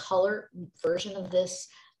did a color version of this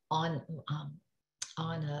on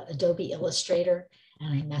Adobe Illustrator,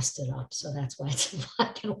 and I messed it up. So that's why it's in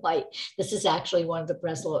black and white. This is actually one of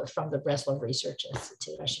the from the Breslov Research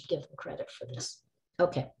Institute. I should give them credit for this.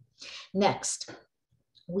 Okay, next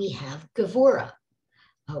we have Gevurah.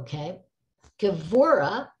 Okay,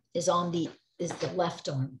 Gevurah is the left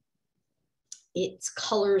arm. Its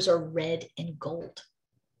colors are red and gold.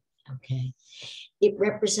 Okay, it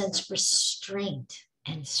represents restraint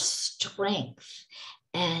and strength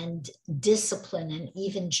and discipline and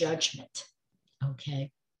even judgment.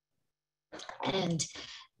 Okay, and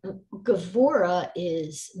Gevurah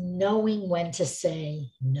is knowing when to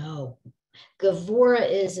say no. Gevurah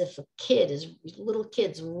is if little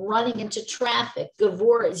kid's running into traffic,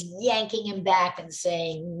 Gevurah is yanking him back and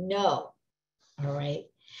saying no. All right.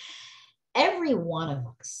 Every one of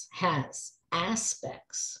us has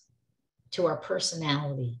aspects to our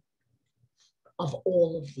personality of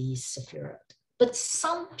all of these Sefirot. But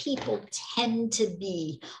some people tend to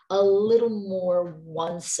be a little more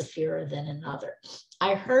one Sefira than another.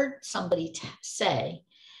 I heard somebody say,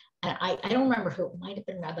 and I don't remember who, it might have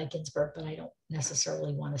been Rabbi Ginsburg, but I don't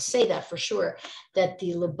necessarily want to say that for sure, that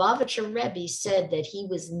the Lubavitcher Rebbe said that he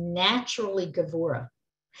was naturally Gevurah,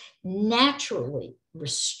 naturally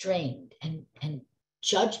restrained and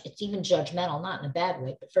it's even judgmental, not in a bad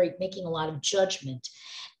way, but making a lot of judgment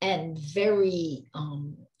and very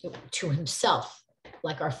to himself,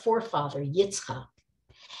 like our forefather Yitzchak.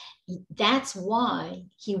 That's why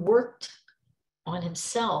he worked on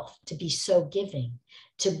himself to be so giving,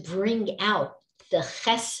 to bring out the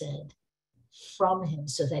Chesed from him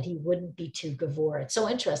so that he wouldn't be too Gevurah. It's so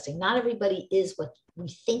interesting. Not everybody is what we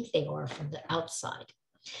think they are from the outside.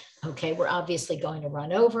 Okay, we're obviously going to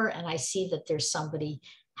run over, and I see that there's somebody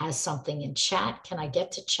has something in chat. Can I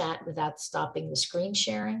get to chat without stopping the screen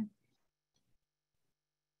sharing?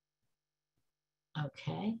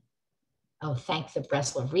 Okay. Oh, thank the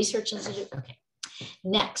Breslov Research Institute. Okay.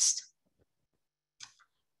 Next,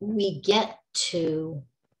 we get to,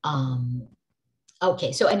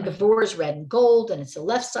 okay, so, and Gevurah is red and gold, and it's the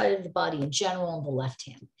left side of the body in general and the left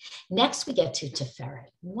hand. Next, we get to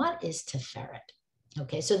Tiferet. What is Tiferet?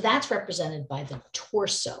 Okay, so that's represented by the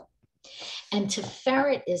torso. And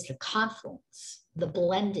Tiferet is the confluence, the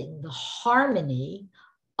blending, the harmony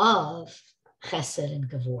of Chesed and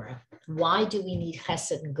Gevurah. Why do we need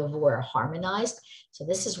Chesed and Gevurah harmonized? So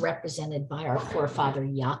this is represented by our forefather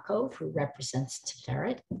Yaakov, who represents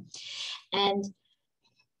Tiferet. And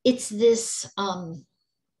it's this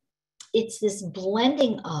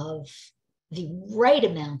blending of the right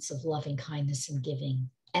amounts of loving kindness and giving,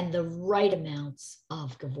 and the right amounts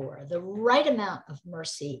of Gevurah, the right amount of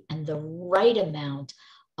mercy, and the right amount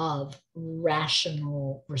of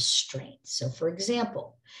rational restraint. So for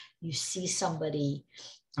example, you see somebody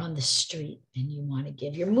on the street and you want to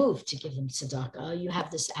give, you're moved to give them tzedakah. You have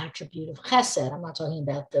this attribute of chesed. I'm not talking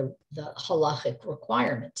about the halachic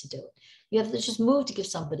requirement to do it. You have to just move to give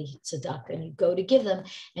somebody tzedakah, and you go to give them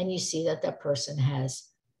and you see that that person has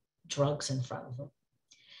drugs in front of them.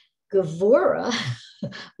 Gevurah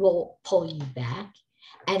will pull you back,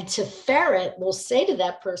 and Tiferet will say to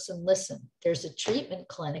that person, listen, there's a treatment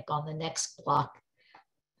clinic on the next block.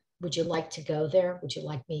 Would you like to go there? Would you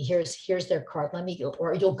like me? Here's their card. Let me go.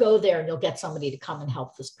 Or you'll go there and you'll get somebody to come and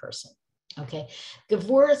help this person. Okay.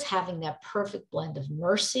 Gevurah is having that perfect blend of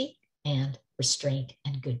mercy and restraint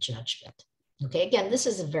and good judgment. Okay. Again, this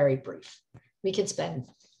is a very brief. We could spend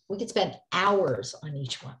hours on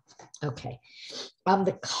each one. Okay.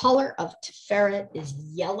 The color of Tiferet is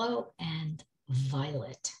yellow and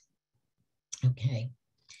violet. Okay.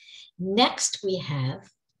 Next we have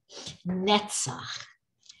Netzach.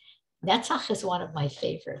 Netzach is one of my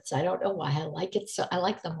favorites. I don't know why I like it. So I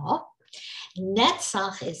like them all.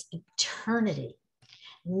 Netzach is eternity.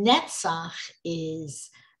 Netzach is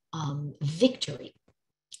victory.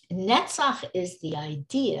 Netzach is the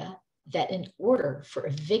idea that in order for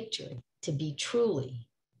a victory to be truly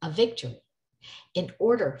a victory, in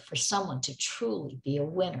order for someone to truly be a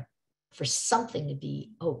winner, for something to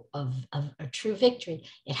be of a true victory,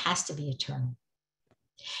 it has to be eternal.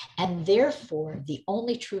 And therefore, the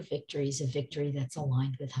only true victory is a victory that's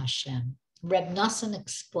aligned with Hashem. Rebbe Nachman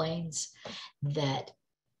explains that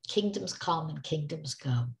kingdoms come and kingdoms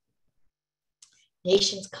go.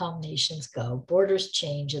 Nations come, nations go. Borders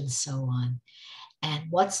change and so on. And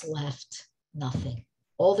what's left? Nothing.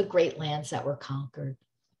 All the great lands that were conquered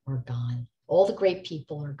are gone. All the great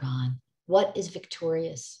people are gone. What is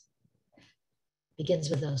victorious?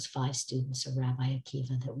 Begins with those 5 students of Rabbi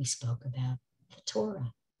Akiva that we spoke about. The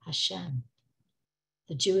Torah, Hashem,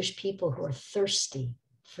 the Jewish people who are thirsty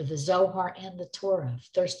for the Zohar and the Torah,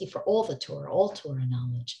 thirsty for all the Torah, all Torah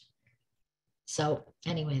knowledge. So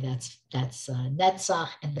anyway, that's Netzach,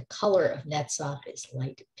 and the color of Netzach is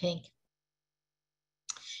light pink.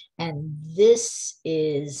 And this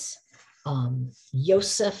is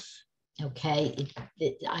Yosef. Okay,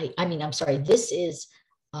 this is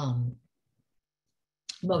Moshe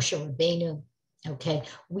Rabbeinu. Okay,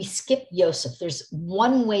 we skip Yosef. There's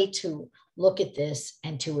one way to look at this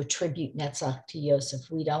and to attribute Netzach to Yosef.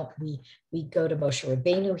 We don't, we go to Moshe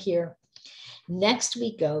Rabbeinu here. Next,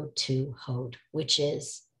 we go to Hod, which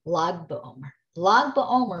is Lag Baomer. Lag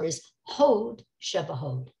Baomer is Hod, shebe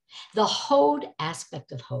Hod, the Hod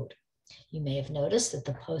aspect of Hod. You may have noticed that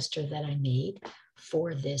the poster that I made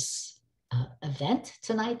for this event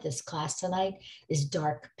tonight, this class tonight, is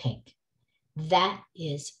dark pink. That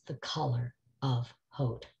is the color of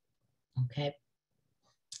Hod. Okay.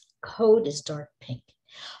 Hod is dark pink.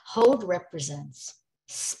 Hod represents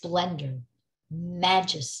splendor,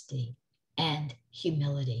 majesty, and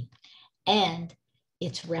humility. And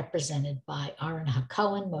it's represented by Aaron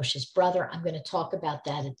Hakohen, Moshe's brother. I'm going to talk about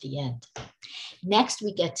that at the end. Next,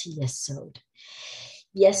 we get to Yesod.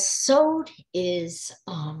 Yesod is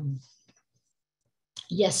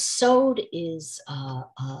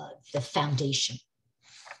the foundation.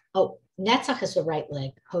 Oh, Netzach is the right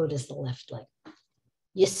leg, Hod is the left leg.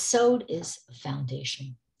 Yesod is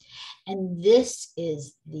foundation. And this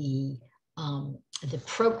is the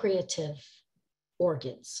procreative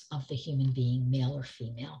organs of the human being, male or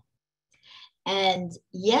female. And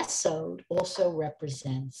Yesod also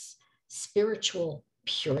represents spiritual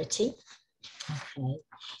purity. Okay.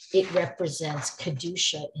 It represents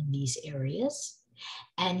Kedusha in these areas.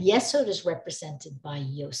 And Yesod is represented by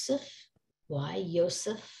Yosef. Why?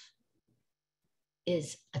 Yosef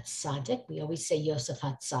is a tzaddik. We always say Yosef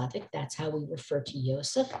HaTzaddik. That's how we refer to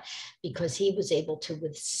Yosef, because he was able to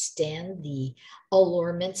withstand the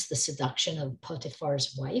allurements, the seduction of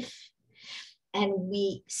Potiphar's wife. And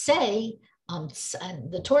we say,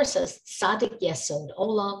 the Torah says, Tzaddik Yesod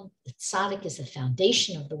Olam. The tzaddik is the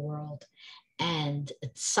foundation of the world. And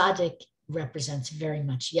tzaddik represents very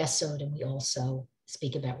much Yesod. And we also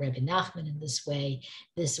speak about Rebbe Nachman in this way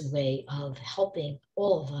of helping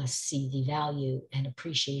all of us see the value and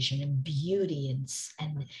appreciation and beauty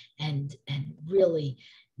and really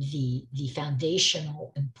the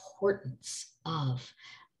foundational importance of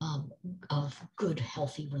good,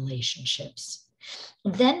 healthy relationships.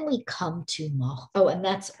 Then we come to Malchut. Oh, and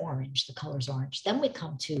that's orange. The color's orange. Then we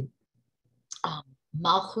come to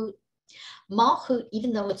Malchut. Malchut,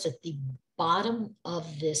 even though it's at the bottom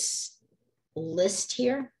of this list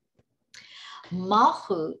here,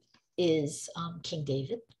 Malchut is King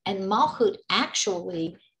David, and Malchut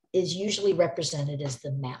actually is usually represented as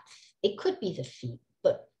the mouth. It could be the feet,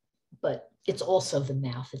 but but it's also the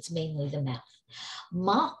mouth. It's mainly the mouth.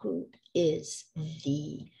 Malchut is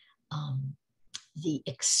the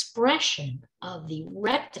expression of the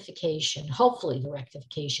rectification, hopefully the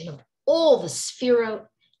rectification of all the Sefirot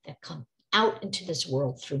that come out into this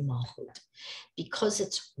world through Malchut. Because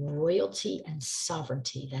it's royalty and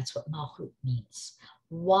sovereignty, that's what Malchut means.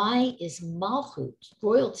 Why is Malchut,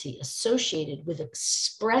 royalty, associated with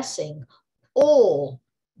expressing all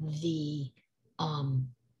the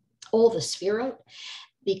Sefirot?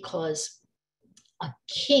 Because a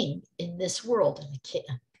king in this world, and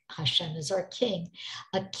Hashem is our king,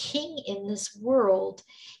 a king in this world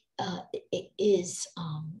is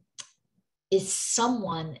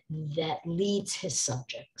someone that leads his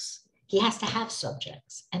subjects. He has to have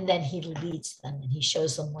subjects, and then he leads them, and he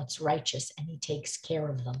shows them what's righteous, and he takes care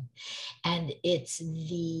of them. And it's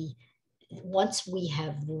once we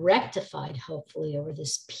have rectified, hopefully, over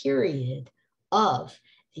this period of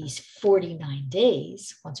these 49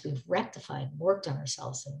 days, once we've rectified and worked on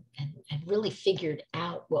ourselves and really figured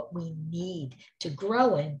out what we need to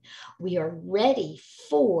grow in, we are ready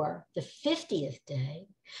for the 50th day,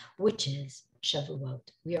 which is Shavuot.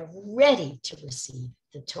 We are ready to receive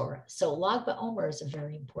the Torah. So Lag Baomer is a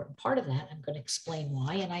very important part of that. I'm going to explain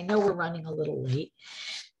why, and I know we're running a little late.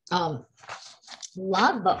 Lag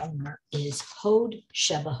Baomer is Hod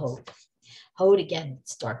Sheba Hod. Hod, again,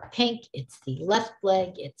 it's dark pink, it's the left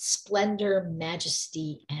leg, it's splendor,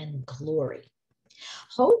 majesty, and glory.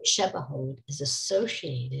 Hod Sheba Hod is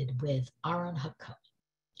associated with Aaron Hakohen.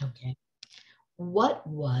 Okay. What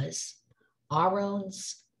was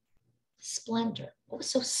Aaron's splendor? What was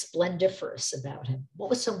so splendiferous about him? What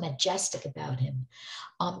was so majestic about him?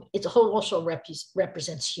 It's a whole also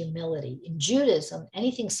represents humility. In Judaism,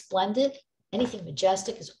 anything splendid, anything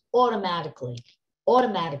majestic is automatically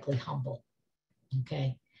humble.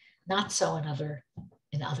 Okay, not so in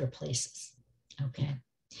other places. Okay,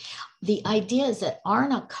 the idea is that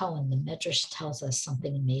Aaron HaKohen, the Midrash tells us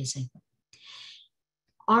something amazing.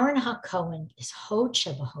 Aaron HaKohen is Hod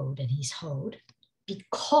Sheba Hod, and he's Hod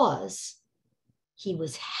because he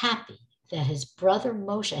was happy that his brother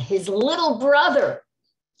Moshe, his little brother,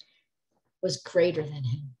 was greater than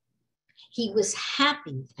him. He was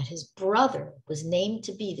happy that his brother was named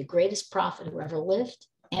to be the greatest prophet who ever lived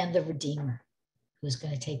and the Redeemer who was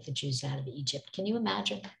going to take the Jews out of Egypt. Can you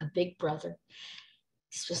imagine a big brother?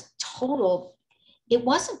 This was total. It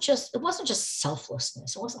wasn't just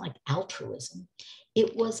selflessness. It wasn't like altruism.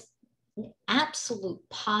 It was an absolute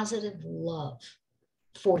positive love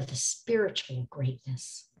for the spiritual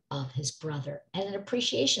greatness of his brother and an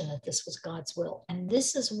appreciation that this was God's will. And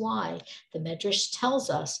this is why the Medrash tells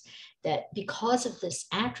us that because of this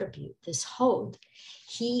attribute, this Hod,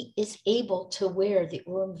 he is able to wear the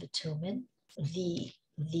Urim V'Tumim, the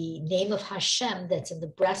name of Hashem that's in the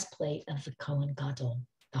breastplate of the Kohen Gadol,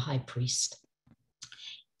 the high priest.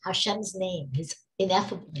 Hashem's name, his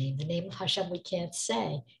ineffable name, the name of Hashem we can't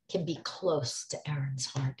say, can be close to Aaron's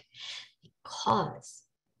heart because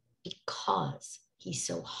he's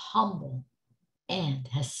so humble and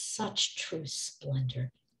has such true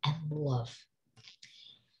splendor and love.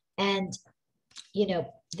 And, you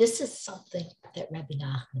know, this is something that Rebbe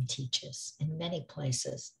Nachman teaches in many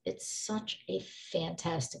places. It's such a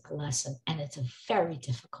fantastic lesson, and it's a very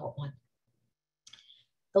difficult one.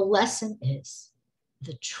 The lesson is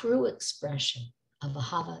the true expression of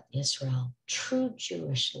Ahavat Yisrael, true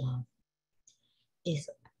Jewish love, is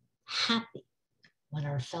happy when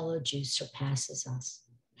our fellow Jew surpasses us.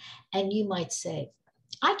 And you might say,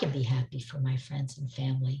 I can be happy for my friends and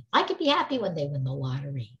family. I can be happy when they win the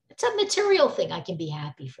lottery. It's a material thing. I can be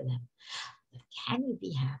happy for them. But can you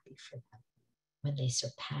be happy for them when they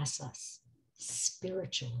surpass us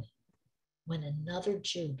spiritually? When another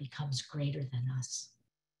Jew becomes greater than us?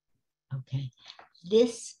 Okay.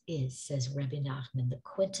 This is, says Rebbe Nachman, the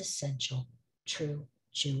quintessential true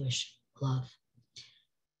Jewish love.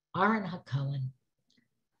 Aaron HaKohen,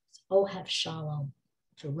 Ohev Shalom,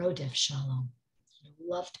 Verodef Shalom. He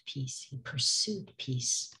loved peace. He pursued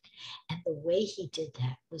peace. And the way he did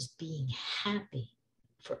that was being happy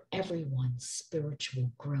for everyone's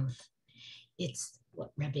spiritual growth. It's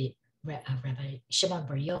what Rabbi Shimon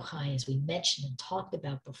Bar Yochai, as we mentioned and talked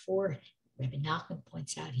about before, Rebbe Nachman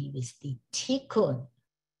points out he was the Tikkun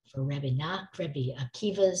for Rebbe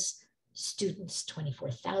Akiva's students,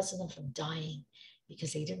 24,000 of them dying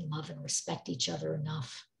because they didn't love and respect each other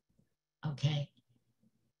enough. Okay.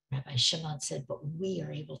 Rabbi Shimon said, but we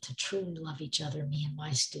are able to truly love each other, me and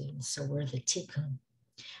my students, so we're the Tikkun.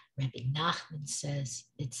 Rabbi Nachman says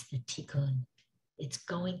it's the Tikkun. It's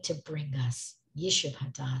going to bring us Yishuv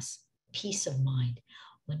Hadas, peace of mind,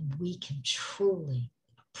 when we can truly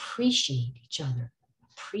appreciate each other,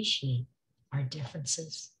 appreciate our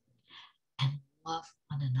differences, and love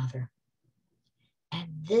one another. And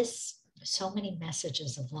this, so many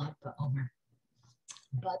messages of Lag Baomer,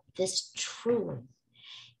 but this truly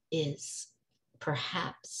is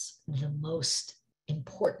perhaps the most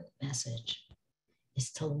important message,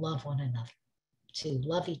 is to love one another, to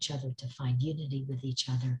love each other, to find unity with each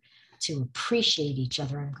other, to appreciate each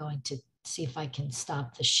other. I'm going to see if I can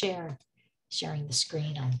stop the sharing the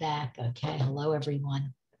screen. I'm back. Okay. Hello,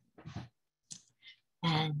 everyone.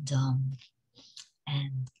 And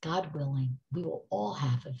God willing, we will all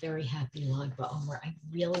have a very happy Lag Baomer. I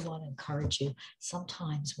really want to encourage you.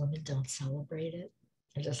 Sometimes women don't celebrate it.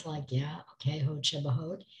 They're just like, yeah, okay, Hod, shebe,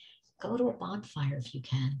 Hod. Go to a bonfire if you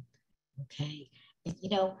can. Okay. You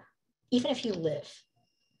know, even if you live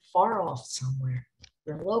far off somewhere,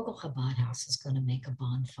 your local Chabad house is going to make a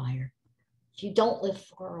bonfire. If you don't live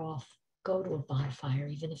far off, go to a bonfire,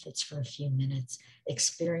 even if it's for a few minutes.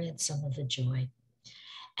 Experience some of the joy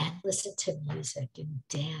and listen to music and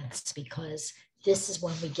dance, because this is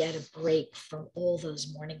when we get a break from all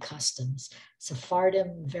those morning customs.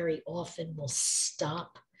 Sephardim very often will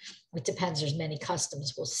stop. It depends, there's many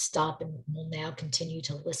customs. We'll stop and we'll now continue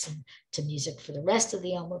to listen to music for the rest of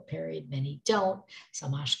the Omer period. Many don't.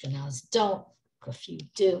 Some Ashkenaz don't. A few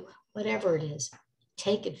do. Whatever it is,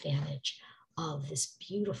 take advantage of this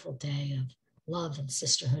beautiful day of love and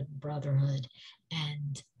sisterhood and brotherhood,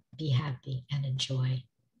 and be happy and enjoy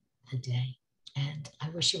the day. And I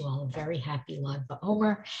wish you all a very happy Lag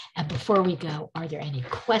Baomer. And before we go, are there any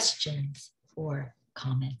questions or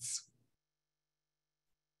comments?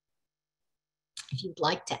 If you'd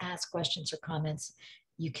like to ask questions or comments,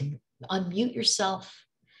 you can unmute yourself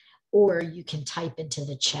or you can type into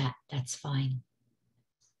the chat. That's fine.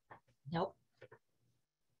 Nope.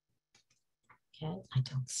 Okay, I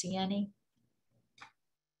don't see any.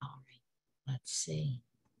 All right, let's see.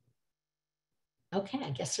 Okay, I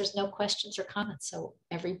guess there's no questions or comments. So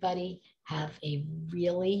everybody have a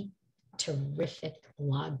really terrific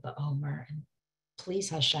Lag Baomer. And please,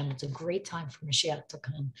 Hashem, it's a great time for Mashiach to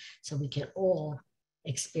come so we can all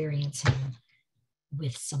experience him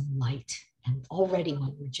with some light. And already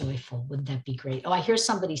when we're joyful, wouldn't that be great? Oh, I hear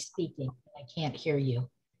somebody speaking. I can't hear you.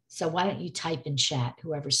 So why don't you type in chat,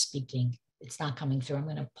 whoever's speaking? It's not coming through. I'm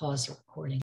going to pause the recording.